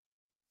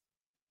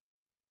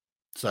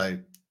 So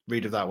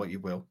read of that what you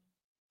will.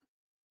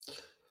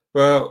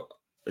 Well,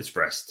 it's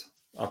rest.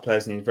 Our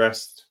players need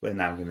rest. We're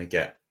now going to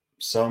get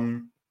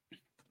some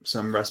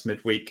rest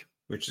midweek,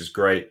 which is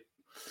great.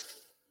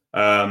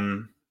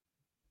 I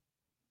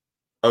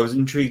was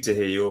intrigued to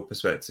hear your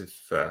perspective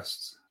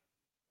first,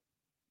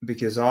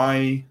 because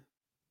I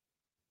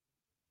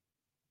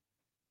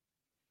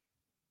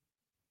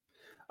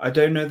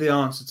don't know the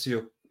answer to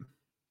your.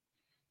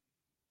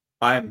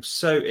 I am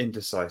so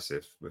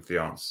indecisive with the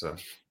answer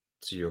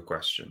to your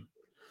question,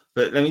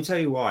 but let me tell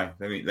you why.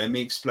 Let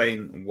me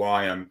explain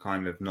why I'm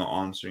kind of not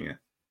answering it.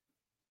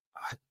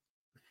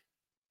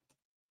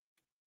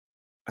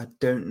 I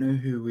don't know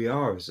who we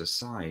are as a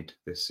side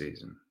this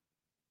season.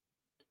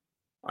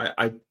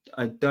 I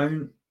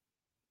don't.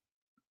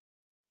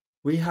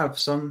 We have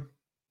some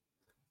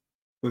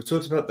we've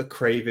talked about the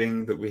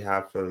craving that we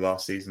have for the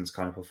last season's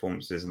kind of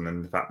performances, and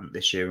then the fact that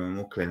this year we're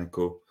more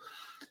clinical.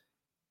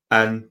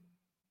 And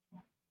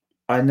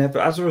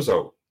as a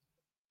result,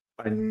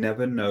 I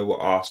never know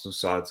what Arsenal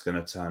side's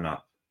going to turn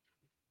up.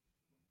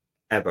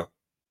 Ever.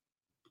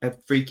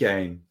 Every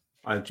game,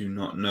 I do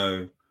not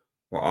know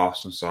what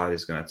Arsenal side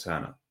is going to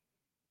turn up.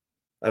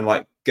 And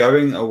like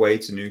going away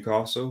to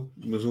Newcastle,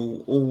 was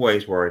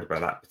always worried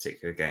about that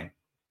particular game.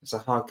 It's a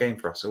hard game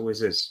for us, it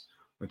always is.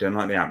 We don't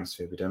like the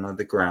atmosphere, we don't like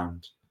the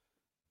ground.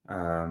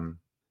 And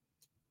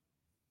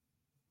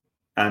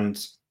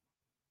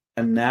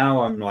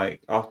now I'm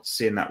like, after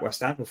seeing that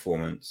West Ham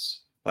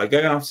performance, like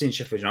going after seeing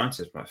Sheffield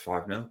United, like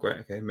 5-0, great,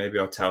 okay, maybe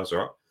our tails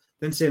are up.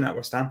 Then seeing that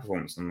West Ham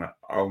performance, I'm like,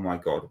 oh my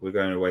God, we're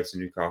going away to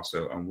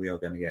Newcastle and we are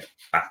going to get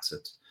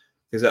battered.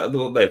 Because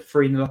they're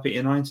 3-0 up at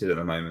United at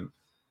the moment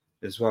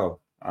as well.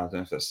 I don't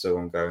know if that's still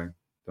ongoing. I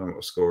don't know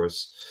what the score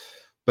is.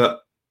 But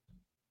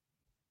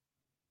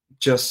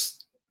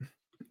just,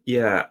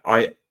 yeah,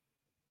 I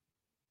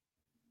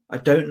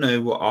don't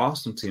know what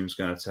Arsenal team's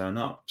going to turn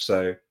up.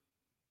 So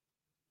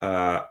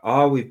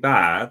are we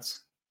bad?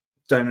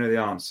 Don't know the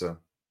answer.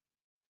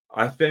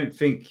 I don't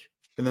think,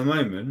 for the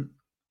moment,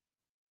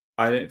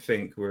 I don't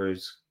think we're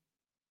as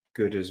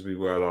good as we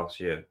were last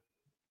year.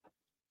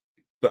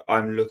 But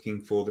I'm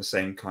looking for the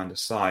same kind of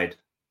side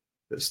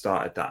that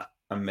started that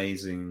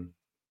amazing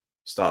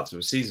start to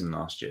the season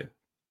last year.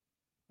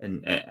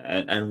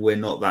 And we're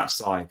not that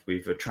side.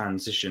 We've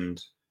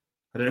transitioned.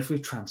 I don't know if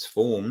we've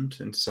transformed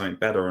into something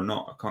better or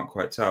not. I can't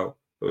quite tell.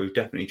 But we've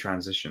definitely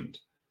transitioned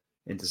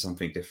into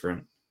something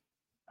different.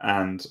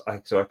 And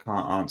so I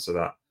can't answer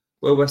that.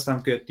 Will West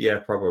Ham good? Yeah,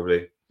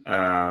 probably.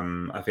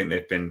 I think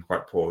they've been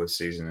quite poor this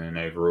season, and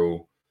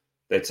overall,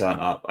 they turn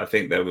up. I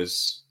think there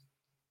was.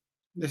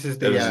 This is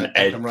the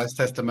Declan Rice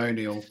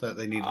testimonial that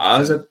they needed.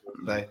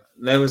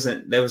 There was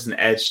an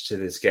edge to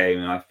this game,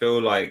 and I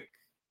feel like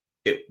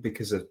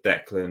because of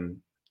Declan,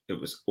 it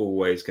was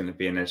always going to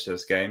be an edge to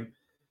this game.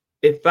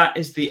 If that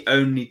is the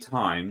only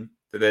time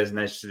that there's an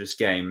edge to this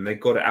game, and they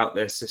got it out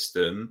their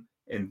system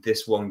in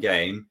this one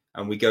game,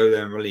 and we go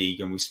there in the league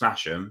and we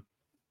smash them,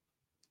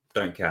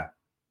 don't care.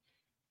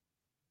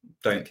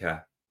 Don't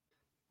care.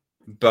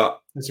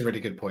 But that's a really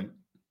good point.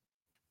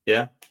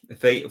 Yeah,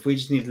 if we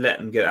just need to let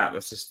them get out of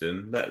the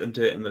system, let them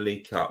do it in the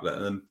League Cup, let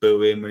them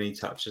boo him when he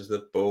touches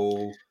the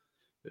ball,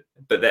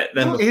 but then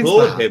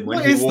applaud him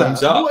when he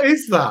warms up. What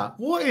is that?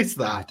 What is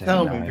that?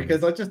 Tell me,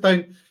 because I just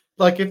don't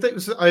like. If it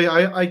was,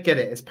 I get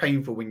it. It's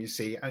painful when you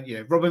see,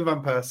 and Robin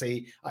van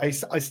Persie. I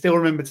still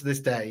remember to this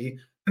day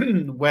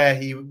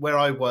where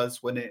I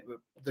was when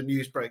the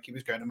news broke he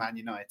was going to Man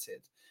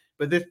United.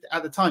 But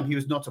at the time, he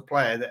was not a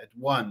player that had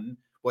won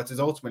what is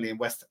ultimately in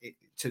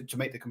to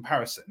make the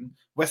comparison,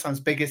 West Ham's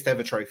biggest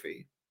ever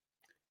trophy.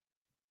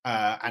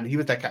 And he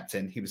was their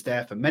captain. He was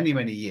there for many,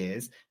 many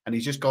years, and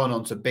he's just gone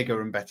on to bigger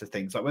and better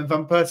things. Like when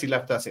Van Persie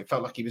left us, it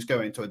felt like he was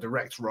going to a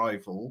direct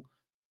rival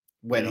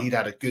when he'd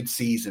had a good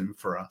season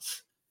for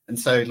us. And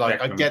so, like,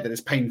 Declan, I get that it's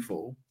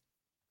painful.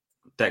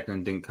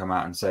 Declan didn't come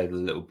out and say the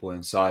little boy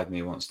inside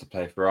me wants to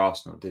play for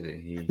Arsenal, did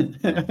he?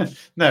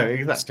 No,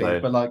 exactly. So,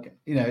 but like,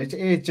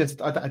 it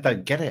just, I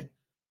don't get it.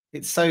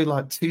 It's so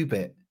like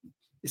 2-bit.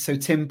 It's so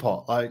tin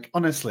pot. Like,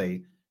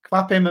 honestly,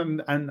 clap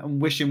him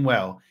and wish him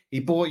well. He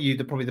bought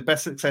you probably the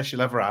best success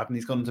you'll ever have, and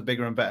he's gone to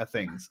bigger and better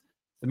things.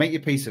 So make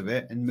your peace of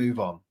it and move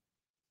on.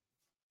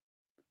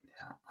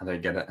 Yeah, I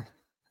don't get it.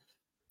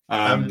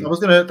 I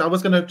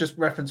was gonna just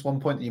reference one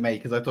point that you made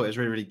because I thought it was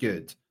really, really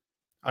good.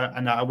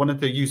 I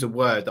wanted to use a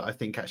word that I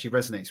think actually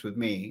resonates with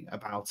me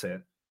about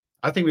it.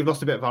 I think we've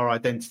lost a bit of our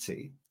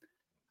identity.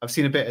 I've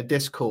seen a bit of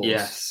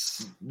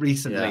discourse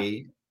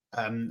recently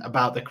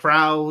about the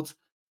crowd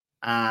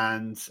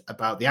and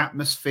about the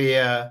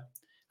atmosphere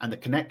and the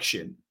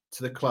connection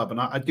to the club.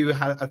 And I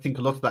think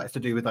a lot of that is to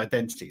do with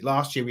identity.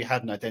 Last year we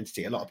had an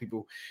identity. A lot of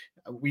people,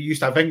 we used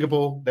to have Wenger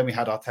ball, then we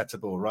had Arteta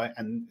ball, right?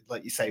 And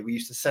like you say, we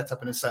used to set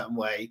up in a certain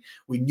way.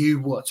 We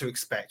knew what to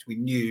expect. We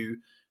knew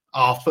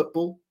our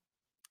football.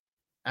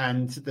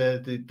 And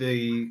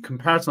the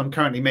comparison I'm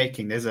currently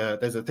making, there's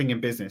a thing in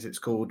business. It's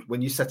called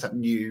when you set up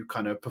new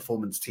kind of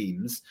performance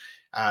teams,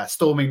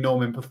 storming,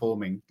 norming,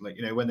 performing. Like,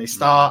 when they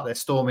start, they're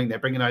storming, they're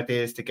bringing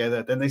ideas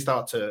together. Then they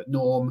start to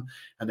norm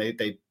and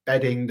they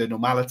bedding the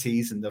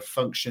normalities and the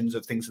functions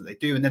of things that they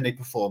do. And then they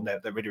perform. They're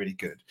really, really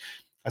good.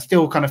 I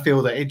still kind of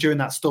feel that during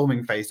that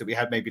storming phase that we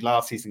had maybe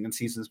last season and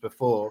seasons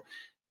before,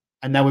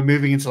 and now we're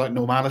moving into like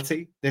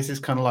normality. This is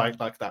kind of like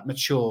that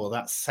mature,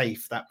 that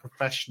safe, that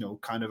professional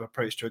kind of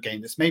approach to a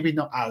game that's maybe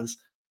not as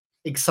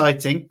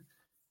exciting.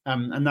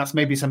 And that's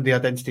maybe some of the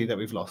identity that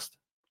we've lost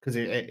because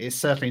it's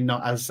certainly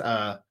not as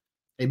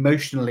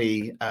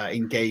emotionally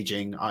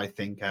engaging, I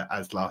think,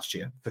 as last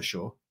year, for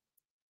sure.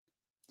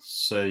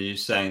 So you're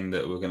saying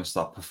that we're going to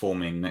start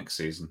performing next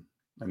season?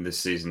 And this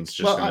season's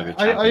just going to be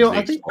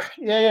Champions League spot?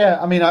 Yeah.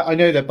 I mean, I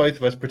know that both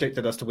of us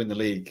predicted us to win the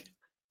league.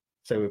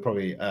 So we'll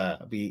probably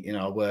be in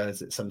our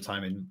words at some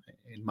time in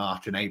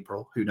March and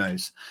April. Who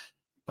knows?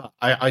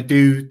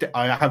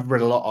 I have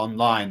read a lot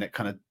online that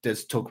kind of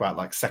does talk about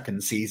like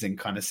second season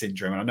kind of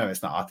syndrome. And I know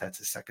it's not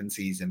Arteta's second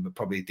season, but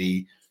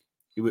probably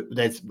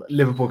there's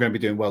Liverpool going to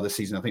be doing well this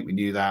season. I think we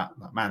knew that,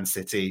 like Man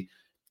City.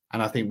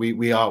 And I think we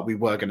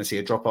were going to see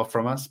a drop off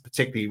from us,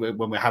 particularly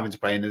when we're having to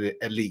play in an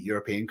elite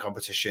European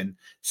competition,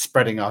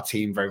 spreading our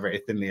team very, very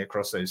thinly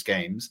across those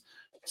games.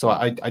 So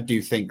I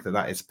do think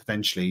that is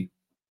potentially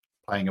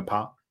playing a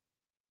part.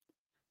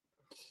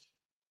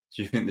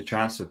 Do you think the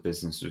transfer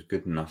business was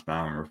good enough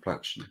now in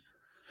reflection?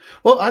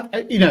 Well,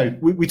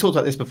 we talked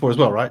about this before as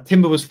well, right?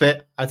 Timber was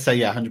fit. I'd say,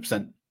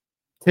 100%.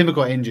 Timber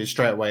got injured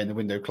straight away and the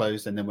window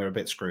closed, and then we're a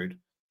bit screwed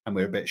and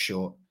we're a bit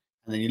short.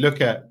 And then you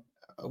look at,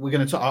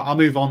 I'll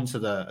move on to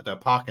the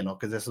parking lot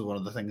because this is one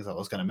of the things I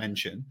was going to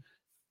mention.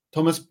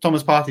 Thomas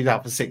Partey's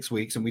out for 6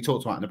 weeks, and we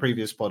talked about in the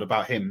previous pod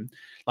about him.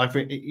 Like,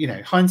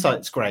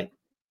 hindsight's great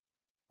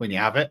when you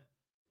have it.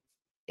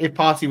 If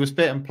Partey was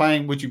fit and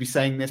playing, would you be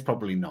saying this?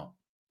 Probably not.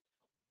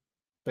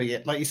 But yeah,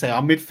 like you say,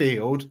 our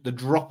midfield, the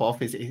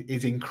drop-off is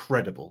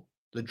incredible.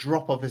 The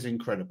drop-off is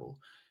incredible.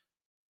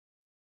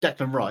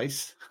 Declan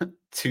Rice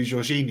to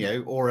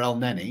Jorginho or El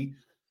Neni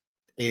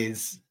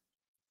is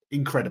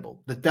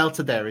incredible. The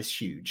delta there is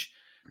huge.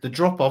 The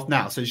drop-off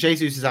now, so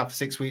Jesus is out for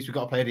 6 weeks. We've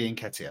got to play Eddie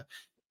Nketiah.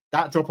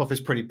 That drop-off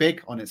is pretty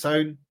big on its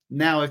own.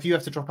 Now, if you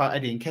have to drop out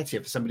Eddie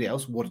Nketiah for somebody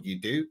else, what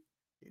do?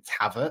 It's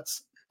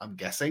Havertz, I'm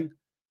guessing.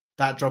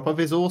 That drop-off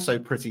is also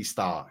pretty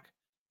stark.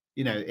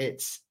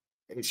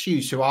 It's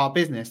huge. So our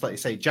business, like you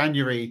say,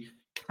 January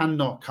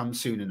cannot come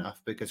soon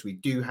enough because we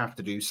do have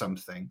to do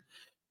something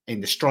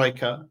in the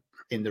striker,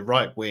 in the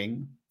right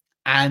wing,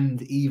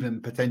 and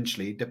even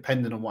potentially,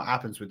 depending on what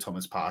happens with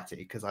Thomas Partey,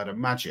 because I'd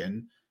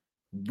imagine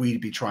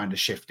we'd be trying to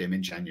shift him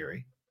in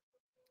January.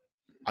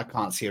 I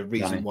can't see a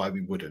reason why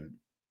we wouldn't.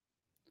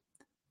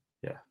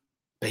 Yeah.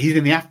 But he's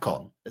in the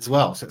AFCON as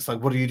well. So it's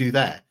like, what do you do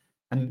there?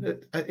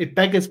 And it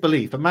beggars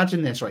belief.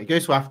 Imagine this, right? He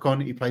goes to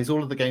AFCON, he plays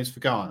all of the games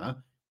for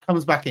Ghana,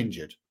 comes back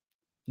injured.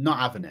 Not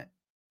having it.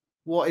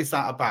 What is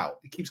that about?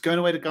 He keeps going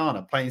away to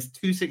Ghana, playing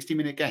 2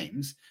 60-minute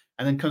games,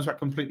 and then comes back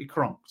completely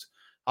cronked.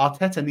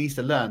 Arteta needs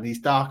to learn these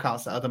dark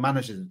arts that other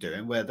managers are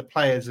doing, where the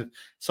players have,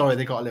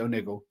 they got a little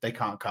niggle, they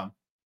can't come.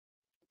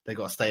 They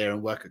got to stay here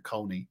and work at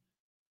Colney.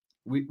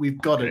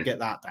 We've got to get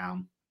that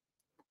down.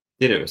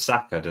 Did it with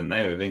Saka, didn't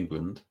they, with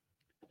England?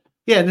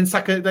 Yeah, and then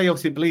Saka, they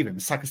obviously believe him.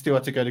 Saka still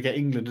had to go to get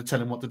England to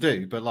tell him what to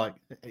do, but like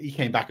he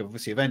came back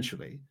obviously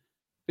eventually.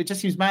 It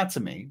just seems mad to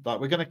me. Like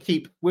we're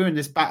in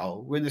this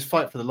battle, we're in this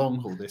fight for the long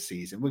haul this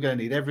season. We're going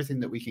to need everything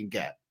that we can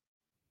get.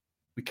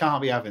 We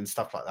can't be having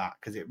stuff like that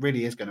because it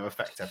really is going to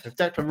affect us. If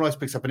Declan Rice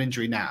picks up an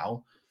injury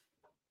now,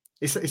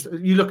 it's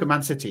you look at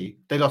Man City,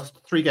 they lost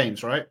 3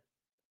 games, right?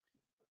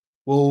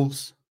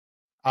 Wolves,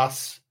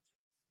 us,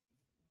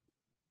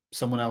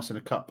 someone else in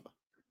a cup.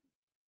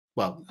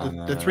 Well,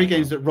 the 3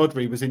 games that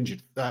Rodri was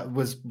injured,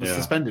 was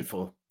suspended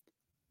for.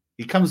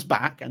 He comes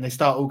back and they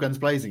start all guns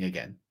blazing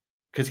again.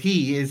 Because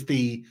he is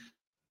the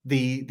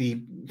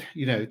linchpin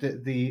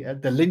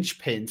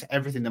to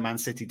everything the Man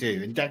City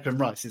do, and Declan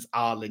Rice is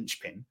our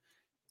linchpin.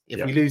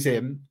 If we lose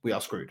him, we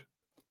are screwed.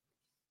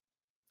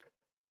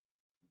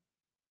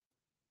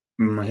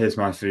 Here's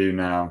my view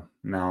now.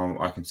 Now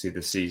I can see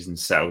the season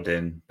settled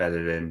in,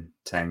 bedded in,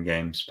 10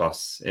 games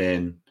plus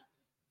in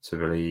to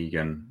the league,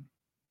 and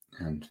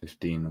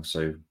 15 or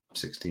so,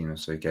 16 or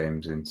so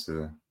games in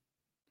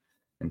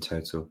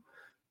total.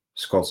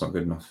 Squad's not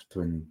good enough to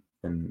win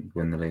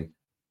the league.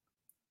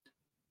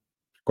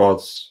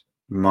 Squads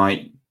we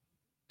might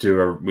be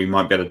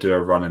able to do a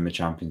run in the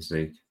Champions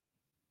League,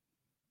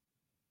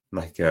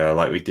 like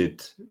we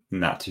did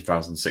in that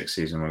 2006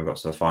 season when we got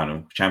to the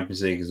final.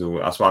 Champions League is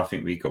that's why I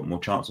think we got more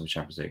chance of the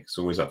Champions League. It's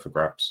always up for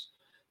grabs,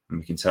 and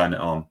we can turn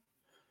it on.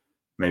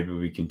 Maybe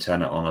we can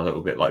turn it on a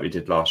little bit like we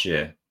did last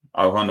year.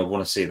 I kind of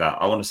want to see that.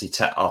 I want to see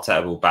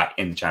Arteta ball back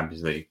in the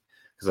Champions League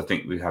because I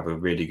think we have a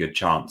really good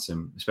chance,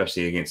 and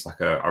especially against like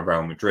a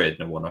Real Madrid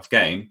in a one-off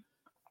game,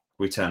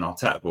 we turn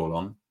Arteta ball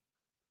on.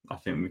 I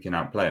think we can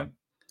outplay them.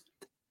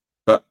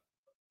 But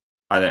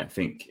I don't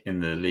think in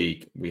the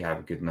league we have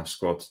a good enough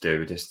squad to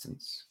do a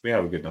distance. We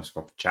have a good enough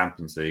squad for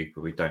Champions League,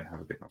 but we don't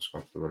have a good enough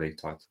squad for the league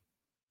title.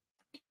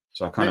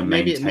 So I kind of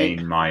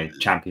maintain my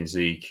Champions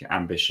League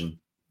ambition.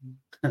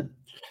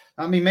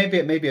 I mean, maybe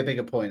it may be a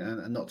bigger point,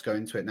 and not to go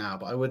into it now,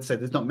 but I would say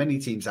there's not many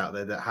teams out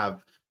there that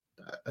have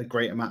a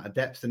great amount of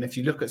depth. And if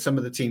you look at some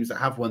of the teams that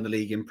have won the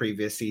league in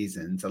previous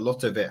seasons, a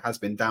lot of it has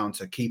been down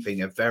to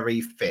keeping a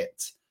very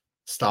fit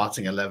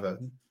starting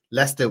 11.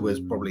 Leicester was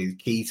probably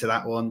key to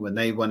that one when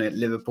they won it.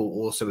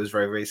 Liverpool also was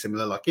very, very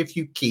similar. Like if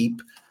you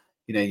keep,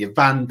 your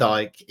Van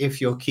Dijk,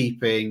 if you're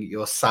keeping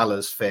your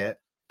Salah's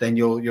fit, then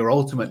you're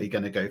ultimately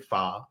going to go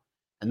far.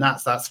 And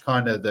that's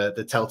kind of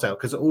the telltale,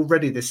 because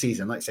already this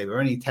season, like I say, we're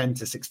only 10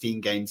 to 16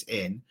 games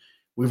in.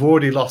 We've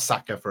already lost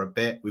Saka for a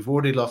bit. We've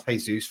already lost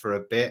Jesus for a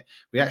bit.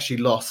 We actually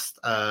lost,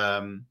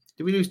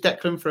 did we lose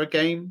Declan for a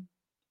game?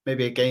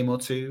 Maybe a game or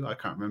two? I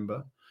can't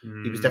remember.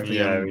 He was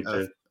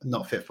definitely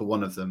not fit for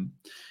one of them.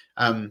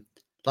 Like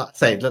I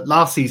say,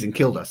 last season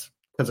killed us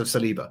because of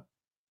Saliba.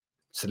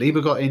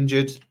 Saliba got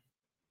injured.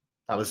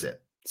 That was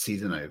it.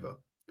 season over.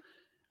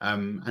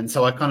 And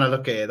so I kind of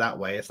look at it that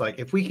way. It's like,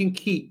 if we can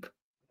keep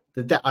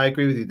the depth, I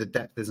agree with you, the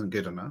depth isn't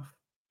good enough.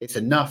 It's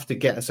enough to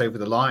get us over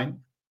the line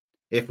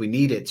if we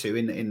need it to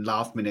in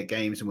last minute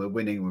games and we're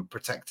winning and we're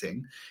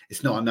protecting.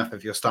 It's not enough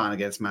if you're starting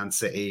against Man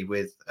City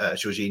with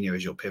Jorginho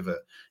as your pivot.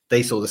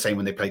 They saw the same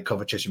when they played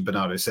Kovacic and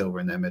Bernardo Silva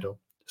in their middle.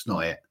 It's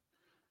not it.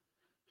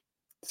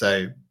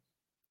 So,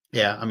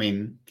 yeah, I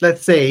mean,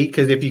 let's see,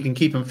 because if you can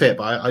keep them fit,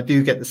 but I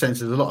do get the sense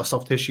there's a lot of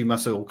soft tissue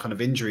muscle kind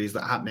of injuries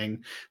that are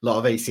happening, a lot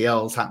of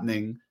ACLs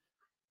happening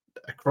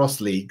across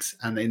leagues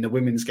and in the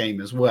women's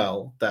game as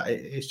well, that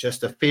it's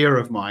just a fear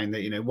of mine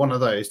that, you know, one of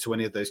those to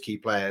any of those key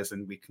players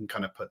and we can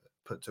kind of put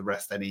to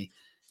rest any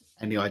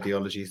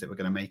ideologies that we're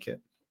going to make it.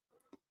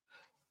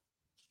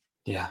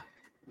 Yeah,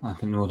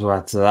 nothing more to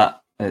add to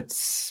that.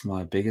 It's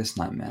my biggest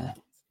nightmare.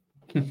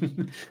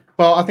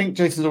 Well, I think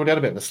Jason's already had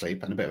a bit of a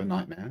sleep and a bit of a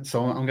nightmare,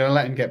 so I'm going to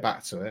let him get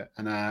back to it.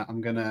 And I'm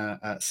going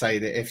to say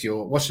that if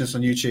you're watching us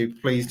on YouTube,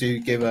 please do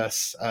give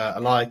us a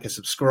like, a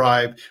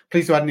subscribe.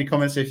 Please do add any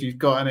comments if you've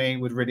got any.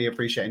 Would really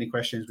appreciate any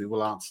questions. We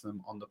will answer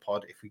them on the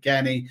pod if we get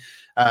any.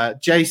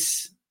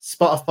 Jace,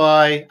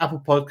 Spotify,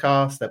 Apple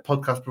Podcasts, their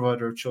podcast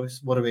provider of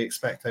choice. What do we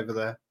expect over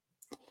there?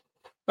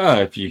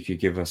 If you could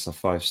give us a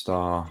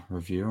 5-star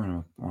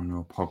review on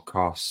your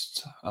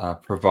podcast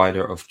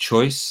provider of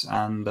choice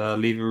and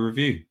leave a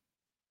review.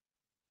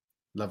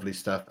 Lovely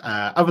stuff.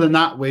 Other than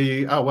that,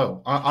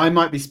 I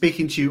might be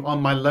speaking to you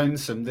on my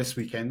lonesome this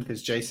weekend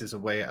because Jace is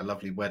away at a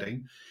lovely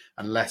wedding,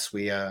 unless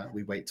we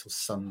wait till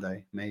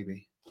Sunday,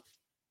 maybe.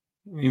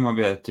 You might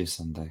be able to do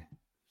Sunday.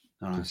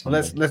 All right.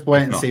 Well, let's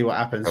wait and see what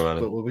happens.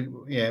 But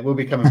we'll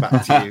be coming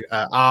back to you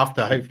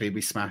after. Hopefully,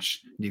 we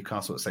smash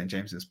Newcastle at St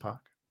James's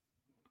Park.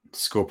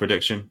 Score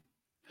prediction?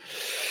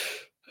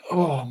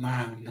 Oh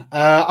man,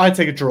 I'd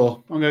take a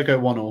draw. I'm going to go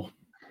 1-1.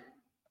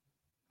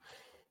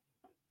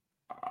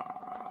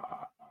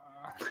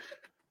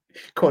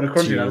 Quite a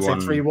crunchy. I'd say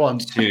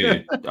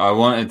 3-1. I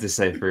wanted to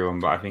say 3-1,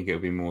 but I think it'll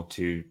be more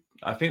 2.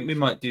 I think we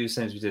might do the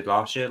same as we did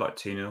last year, like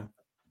 2-0,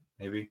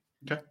 maybe.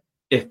 Okay.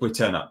 If we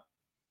turn up,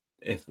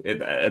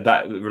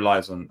 that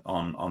relies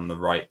on the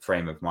right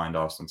frame of mind,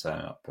 Arsenal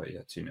turning up. But yeah,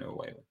 2-0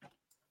 away.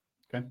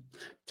 Okay.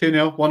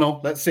 2-0,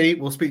 1-0. Let's see.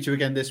 We'll speak to you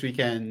again this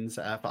weekend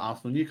for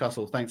Arsenal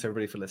Newcastle. Thanks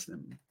everybody for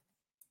listening.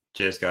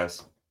 Cheers,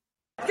 guys.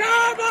 Come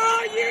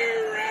on, you!